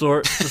 just saw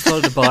it,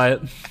 decided to buy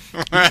it.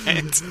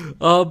 Right.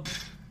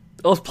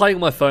 I was playing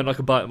on my phone, I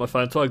could buy it on my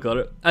phone, so I got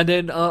it. And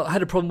then I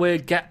had a problem where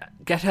Get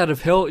Out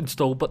of Hell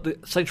installed, but the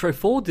Saints Row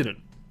 4 didn't.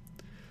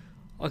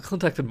 I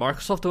contacted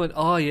Microsoft and went,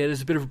 oh yeah,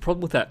 there's a bit of a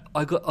problem with that.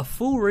 I got a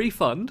full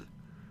refund,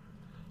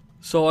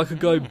 so I could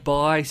go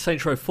buy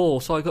Saints Row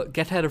 4, so I got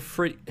Get Out of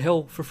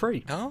Hell for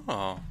free.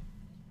 Oh,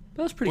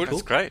 That was pretty cool.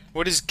 that's great.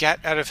 What is Gat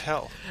Out of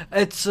Hell?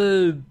 It's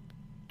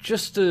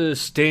just a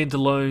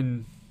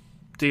standalone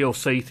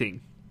DLC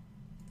thing.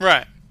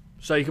 Right.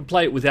 So you can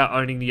play it without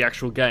owning the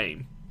actual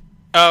game.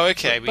 Oh,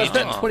 okay. But I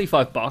spent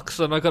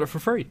 $25 and I got it for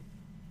free.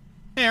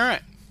 Yeah,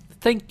 right.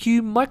 Thank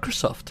you,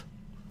 Microsoft.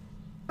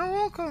 You're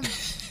welcome.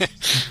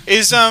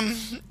 Is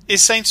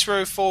Saints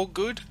Row 4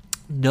 good?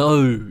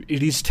 No,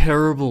 it is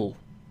terrible.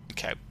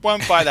 Okay,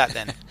 won't buy that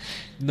then.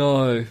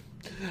 No.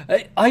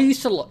 I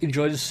used to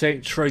enjoy the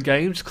Saints Row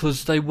games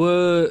because it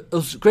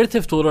was Grand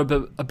Theft Auto,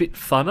 but a bit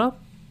funner.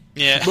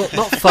 Yeah.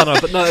 Not funner,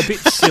 but no, a bit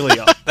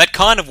sillier. That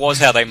kind of was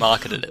how they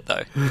marketed it,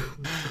 though.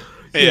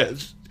 Yeah.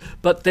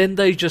 But then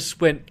they just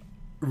went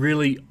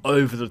really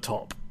over the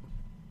top.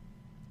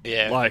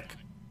 Yeah. Like,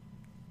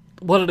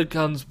 one of the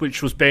guns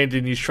which was banned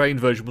in the Australian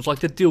version was like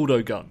the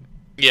dildo gun.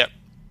 Yep.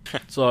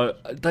 So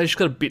they just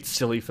got a bit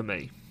silly for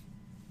me.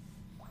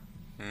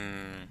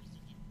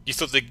 You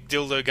thought the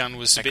dildo gun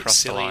was a bit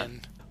crossed the silly line.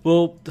 and...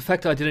 Well, the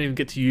fact that I didn't even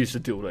get to use the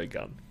dildo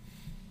gun.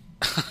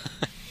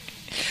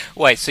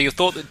 Wait, so you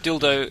thought that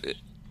dildo...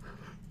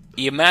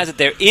 You're mad that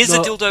there is a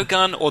No. dildo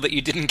gun, or that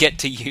you didn't get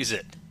to use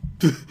it?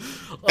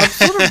 I'm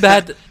sort of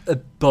mad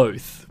at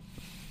both.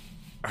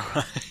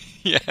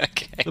 Yeah,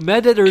 okay. I'm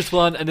mad that there is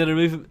one, and then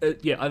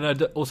and I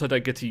also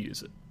don't get to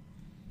use it.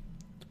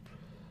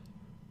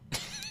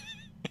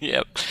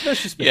 Yep.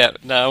 That's just me. Yeah,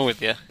 no, I'm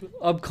with you.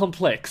 I'm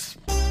complex.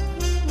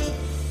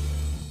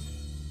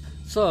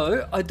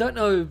 So, I don't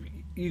know if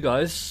you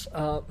guys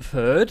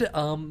heard,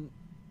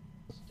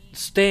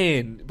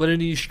 Stan, one of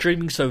the new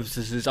streaming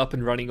services, is up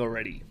and running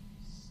already.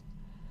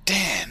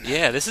 Dan.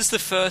 Yeah, this is the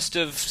first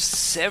of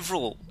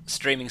several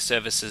streaming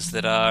services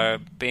that are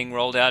being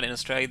rolled out in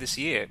Australia this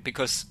year,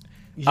 because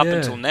up Yeah.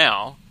 until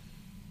now,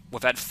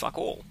 we've had fuck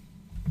all.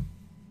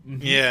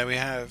 Yeah, we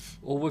have.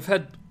 Well,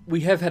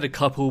 we have had a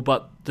couple,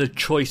 but the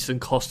choice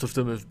and cost of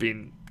them have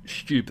been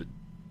stupid.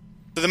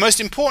 So the most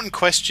important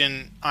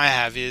question I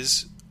have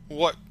is,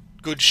 what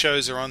good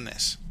shows are on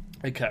this?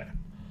 Okay.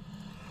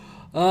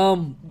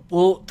 Well,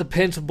 it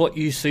depends on what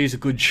you see as a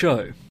good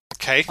show.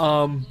 Okay.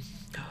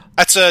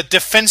 That's a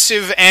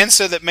defensive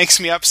answer that makes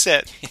me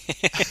upset.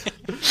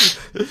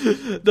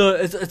 No,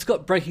 it's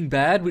got Breaking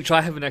Bad, which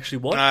I haven't actually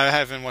watched. I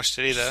haven't watched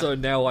it either. So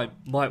now I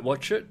might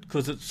watch it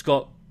because it's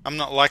got I'm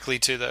not likely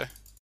to, though.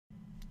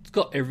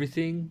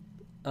 everything.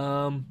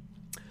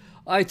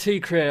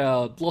 IT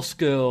Crowd, Lost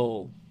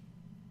Girl,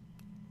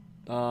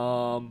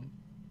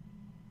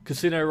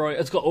 Casino Royale.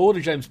 It's got all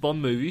the James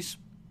Bond movies.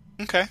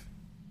 Okay.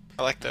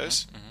 I like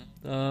those.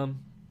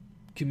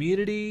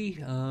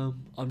 Community.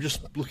 I'm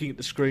just looking at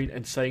the screen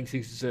and saying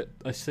things that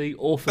I see.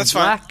 Orphan That's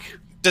fine. Black.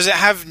 Does it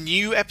have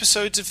new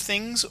episodes of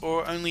things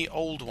or only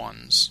old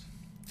ones?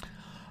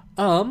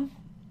 I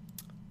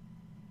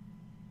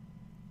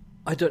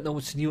don't know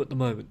what's new at the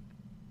moment.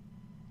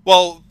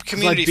 Well, 'Cause I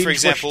Community, for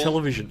binge watch example.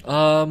 television.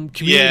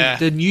 Community. Yeah.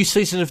 The new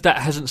season of that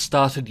hasn't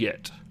started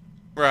yet.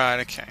 Right,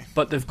 okay.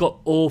 But they've got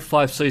all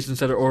 5 seasons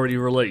that are already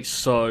released,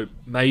 so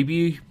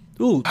maybe...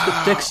 Ooh, it's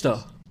got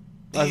Dexter.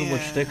 I haven't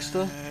watched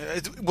Dexter.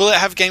 Will it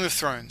have Game of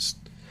Thrones?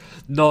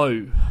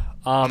 No.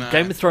 No.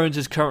 Game of Thrones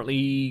is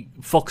currently...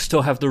 Fox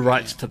still have the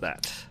rights to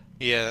that.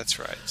 Yeah, that's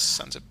right.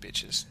 Sons of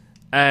bitches.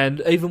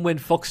 And even when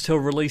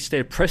Foxtel released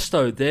their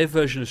Presto, their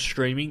version of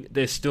streaming,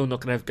 they're still not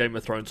going to have Game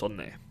of Thrones on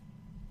there.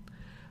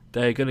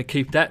 They're going to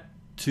keep that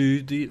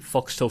to the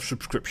Foxtel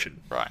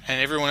subscription. Right,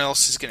 and everyone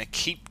else is going to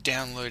keep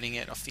downloading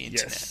it off the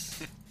internet.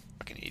 Yes.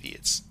 Fucking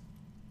idiots.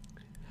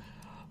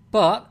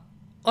 But,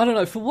 I don't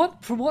know, from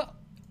what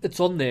it's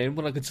on there, and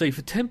what I can see,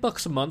 for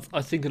 $10 a month,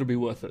 I think it'll be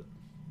worth it.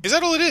 Is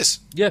that all it is?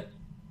 Yeah.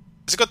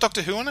 Has it got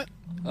Doctor Who on it?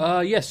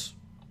 Yes.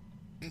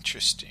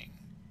 Interesting.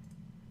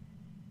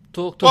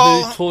 Doctor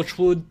Who,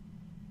 Torchwood.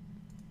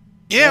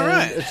 Yeah,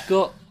 right. It's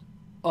got,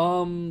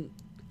 how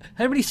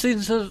many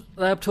seasons are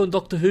they up to on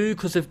Doctor Who?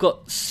 Because they've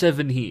got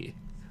 7 here.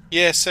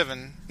 Yeah,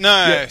 7.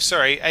 No,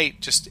 sorry,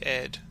 8 just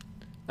aired.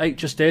 8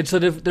 just aired, so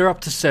they're up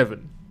to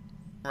 7.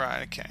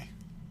 Right, okay.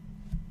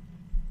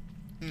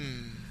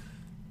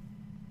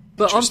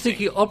 But I'm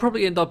thinking I'll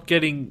probably end up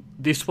getting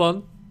this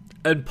one,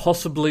 and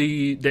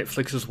possibly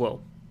Netflix as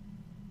well.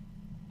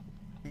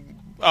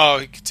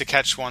 Oh, to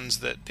catch ones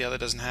that the other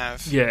doesn't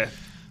have. Yeah.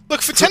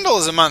 Look, for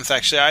 $10 a month,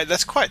 actually,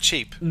 that's quite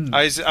cheap.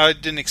 I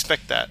didn't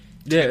expect that.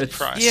 Yeah, it's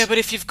price. Yeah, but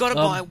if you've got to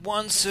buy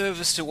one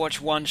service to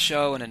watch one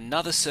show and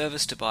another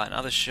service to buy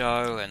another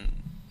show, and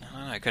I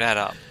don't know, it could add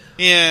up.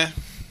 Yeah.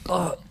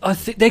 I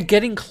think they're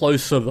getting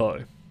closer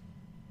though.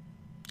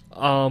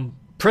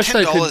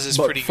 Presto $10 is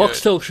pretty good.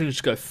 Foxtel should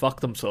just go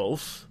fuck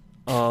themselves.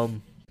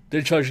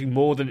 They're charging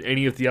more than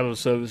any of the other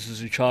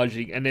services are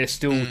charging, and they're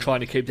still trying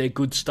to keep their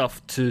good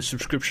stuff to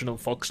subscription on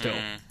Foxtel.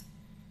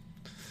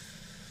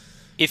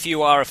 If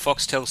you are a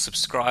Foxtel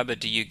subscriber,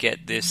 do you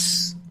get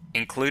this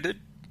included?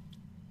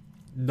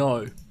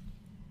 No.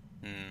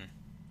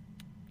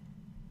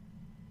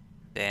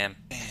 Damn.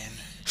 Man.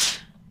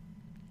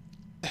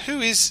 Who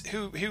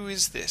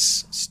is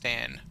this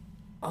Stan?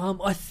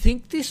 I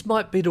think this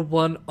might be the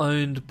one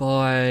owned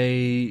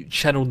by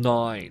Channel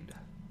 9.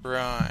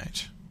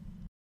 Right.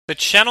 But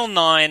Channel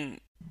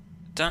 9,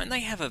 don't they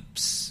have a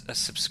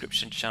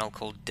subscription channel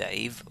called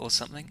Dave or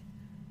something?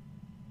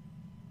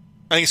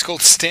 I think it's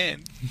called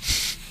Stan.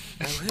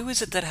 Well, who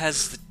is it that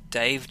has the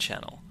Dave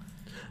channel?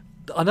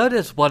 I know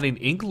there's one in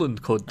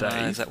England called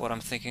Dave. Is that what I'm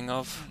thinking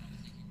of?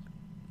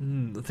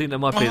 I think that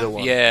might be the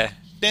one. Yeah.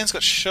 Dan's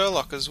got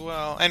Sherlock as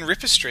well, and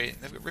Ripper Street.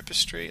 They've got Ripper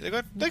Street. They've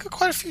got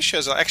quite a few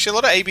shows. Actually, a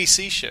lot of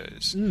ABC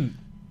shows.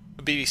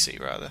 BBC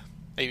rather.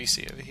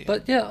 ABC over here.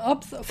 But yeah,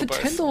 for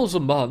 $10 a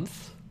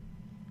month.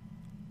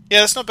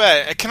 Yeah, that's not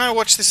bad. Can I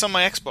watch this on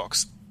my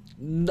Xbox?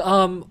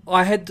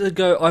 I had to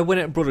go. I went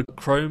out and brought a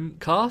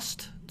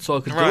Chromecast so I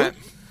could do it.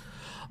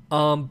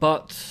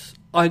 But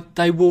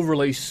they will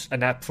release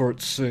an app for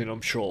it soon,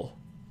 I'm sure.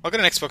 I've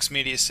got an Xbox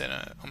Media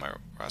Center on my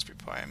Raspberry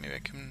Pi. Maybe I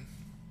can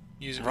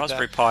use it.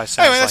 Raspberry Pi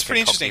sounds anyway, that's like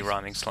pretty a Cockney interesting.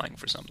 rhyming slang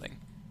for something.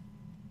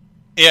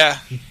 Yeah,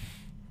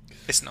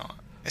 it's not.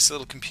 It's a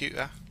little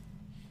computer.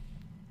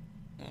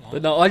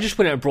 But no, I just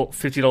went out and brought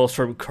 $50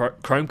 from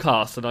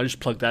Chromecast, and I just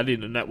plugged that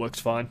in, and that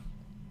works fine.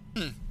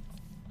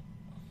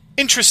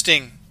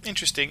 Interesting.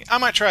 I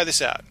might try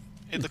this out.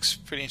 It looks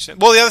pretty interesting.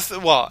 Well, the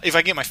other if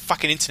I get my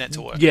fucking internet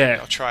to work, yeah,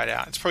 I'll try it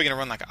out. It's probably going to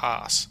run like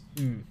ass.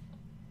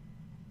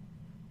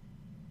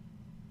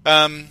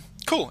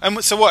 Cool.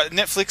 And so what?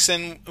 Netflix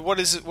and what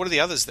are the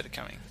others that are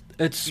coming?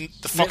 It's the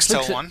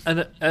Foxtel Netflix, one,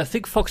 and I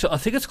think Foxtel. I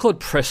think it's called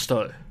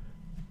Presto.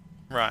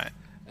 Right.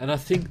 And I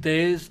think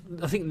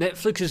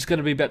Netflix is going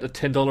to be about the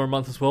 $10 a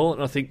month as well,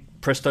 and I think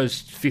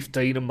Presto's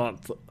 $15 a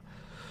month.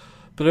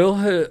 But I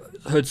also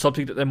heard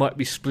something that they might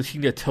be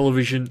splitting their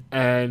television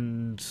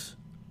and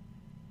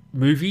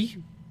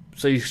movie,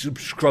 so you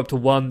subscribe to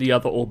one, the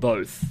other, or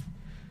both.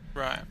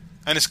 Right.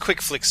 And it's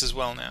Quick Flicks as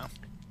well now.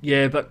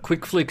 Yeah, but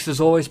Quick Flicks has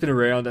always been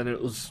around, and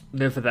it was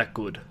never that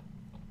good.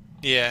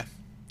 Yeah.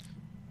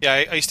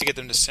 Yeah, I used to get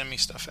them to send me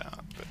stuff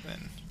out, but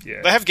then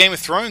they have Game of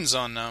Thrones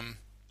on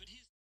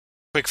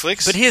Quick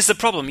Flicks. But here's the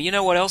problem. You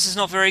know what else is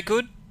not very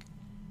good?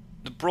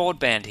 The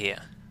broadband here.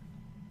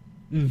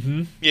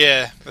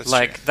 Yeah, that's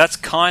true. That's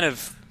kind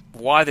of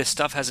why this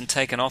stuff hasn't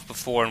taken off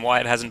before, and why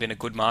it hasn't been a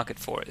good market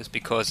for it, is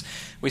because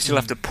we still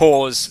have to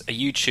pause a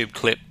YouTube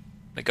clip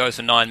that goes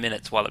for 9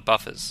 minutes while it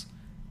buffers.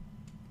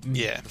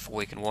 Yeah, before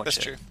we can watch that's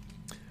it. True.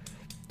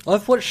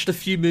 I've watched a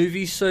few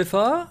movies so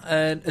far,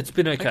 and it's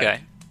been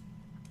okay.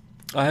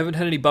 I haven't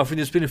had any buffering.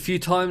 There's been a few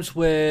times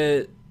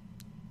where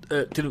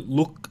it didn't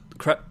look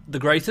the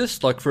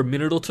greatest, like for a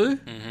minute or two,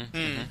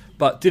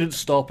 but didn't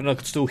stop, and I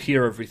could still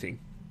hear everything.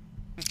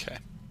 Okay.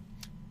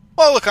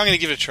 Well, look, I'm going to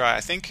give it a try,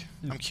 I think.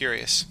 I'm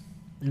curious.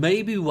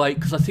 Maybe wait,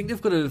 because I think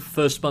they've got a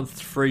first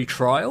month free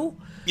trial.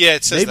 Yeah,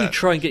 it says Maybe that.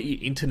 try and get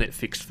your internet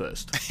fixed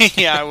first.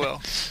 Yeah, I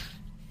will.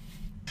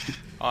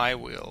 I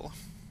will.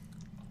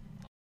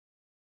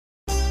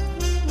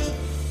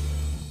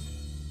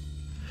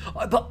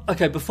 But,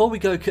 okay, before we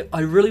go,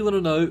 I really want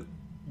to know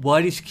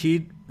why this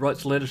kid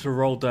writes a letter to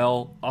Roald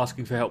Dahl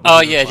asking for help.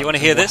 Oh, yeah, do you want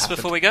to hear this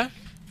before we go?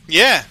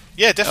 Yeah,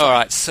 definitely. All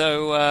right,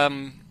 so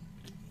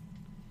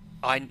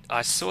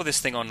I saw this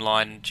thing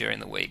online during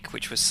the week,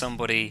 which was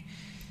somebody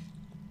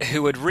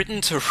who had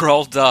written to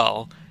Roald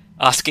Dahl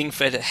asking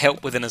for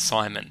help with an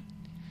assignment.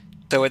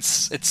 So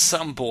it's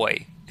some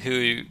boy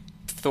who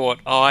thought,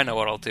 oh, I know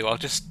what I'll do. I'll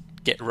just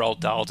get Roald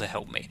Dahl to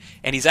help me.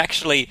 And he's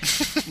actually...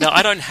 Now,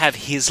 I don't have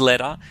his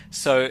letter,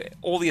 so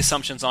all the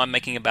assumptions I'm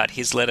making about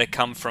his letter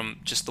come from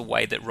just the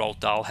way that Roald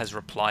Dahl has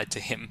replied to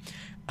him.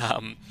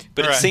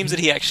 But it seems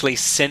that he actually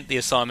sent the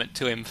assignment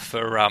to him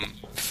for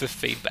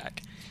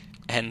feedback.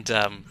 And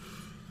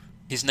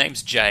his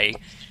name's Jay,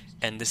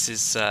 and this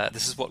is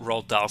what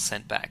Roald Dahl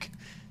sent back.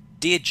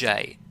 Dear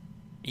Jay,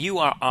 you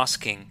are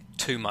asking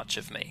too much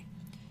of me.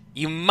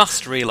 You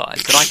must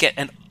realise that I get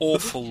an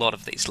awful lot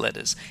of these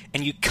letters,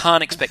 and you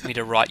can't expect me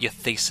to write your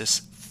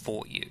thesis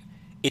for you.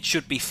 It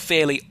should be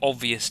fairly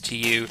obvious to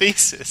you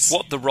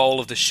what the role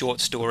of the short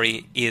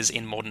story is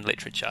in modern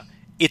literature.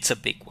 It's a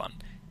big one.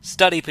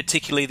 Study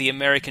particularly the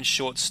American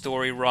short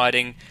story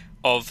writing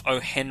of O.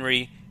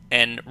 Henry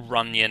and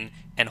Runyon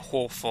and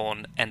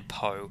Hawthorne and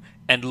Poe,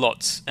 and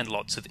lots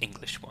of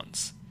English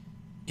ones.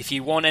 If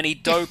you want any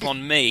dope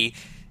on me,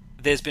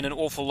 there's been an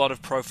awful lot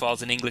of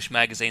profiles in English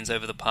magazines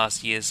over the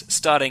past years,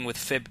 starting with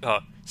February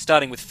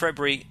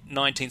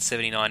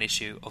 1979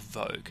 issue of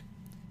Vogue.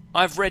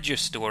 I've read your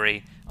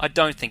story. I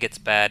don't think it's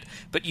bad,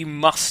 but you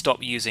must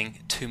stop using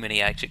too many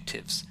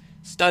adjectives.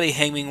 Study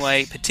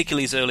Hemingway,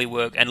 particularly his early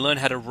work, and learn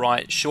how to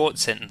write short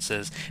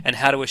sentences and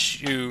how to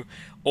eschew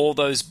all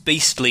those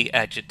beastly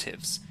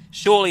adjectives.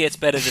 Surely it's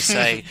better to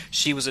say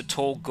she was a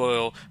tall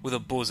girl with a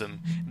bosom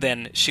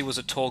than she was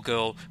a tall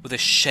girl with a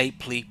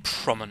shapely,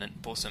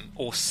 prominent bosom,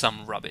 or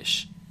some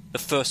rubbish. The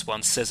first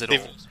one says it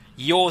all.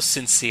 Yours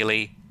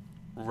sincerely,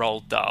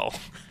 Roald Dahl.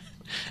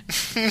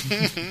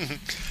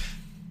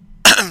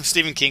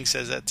 Stephen King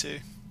says that too.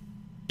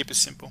 Keep it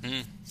simple.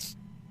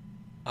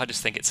 I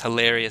just think it's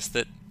hilarious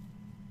that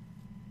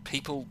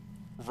people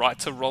write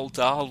to Roald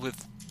Dahl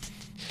with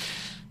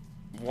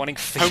wanting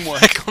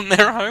feedback on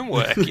their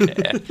homework,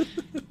 yeah.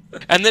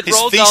 And that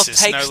Roald Dahl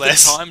takes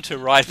the time to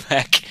write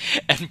back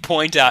and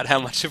point out how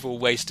much of a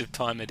waste of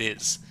time it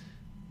is.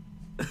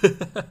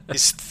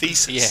 His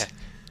thesis.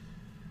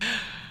 Yeah.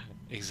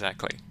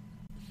 Exactly.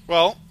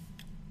 Well,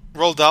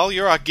 Roald Dahl,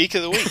 you're our Geek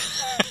of the Week.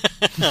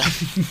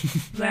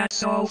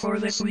 That's all for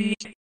this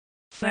week.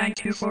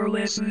 Thank you for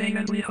listening,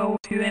 and we hope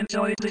you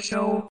enjoyed the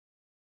show.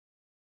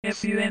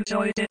 If you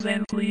enjoyed it,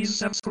 then please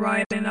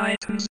subscribe in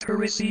iTunes to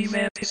receive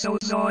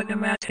episodes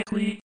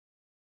automatically.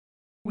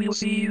 We'll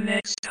see you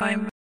next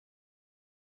time.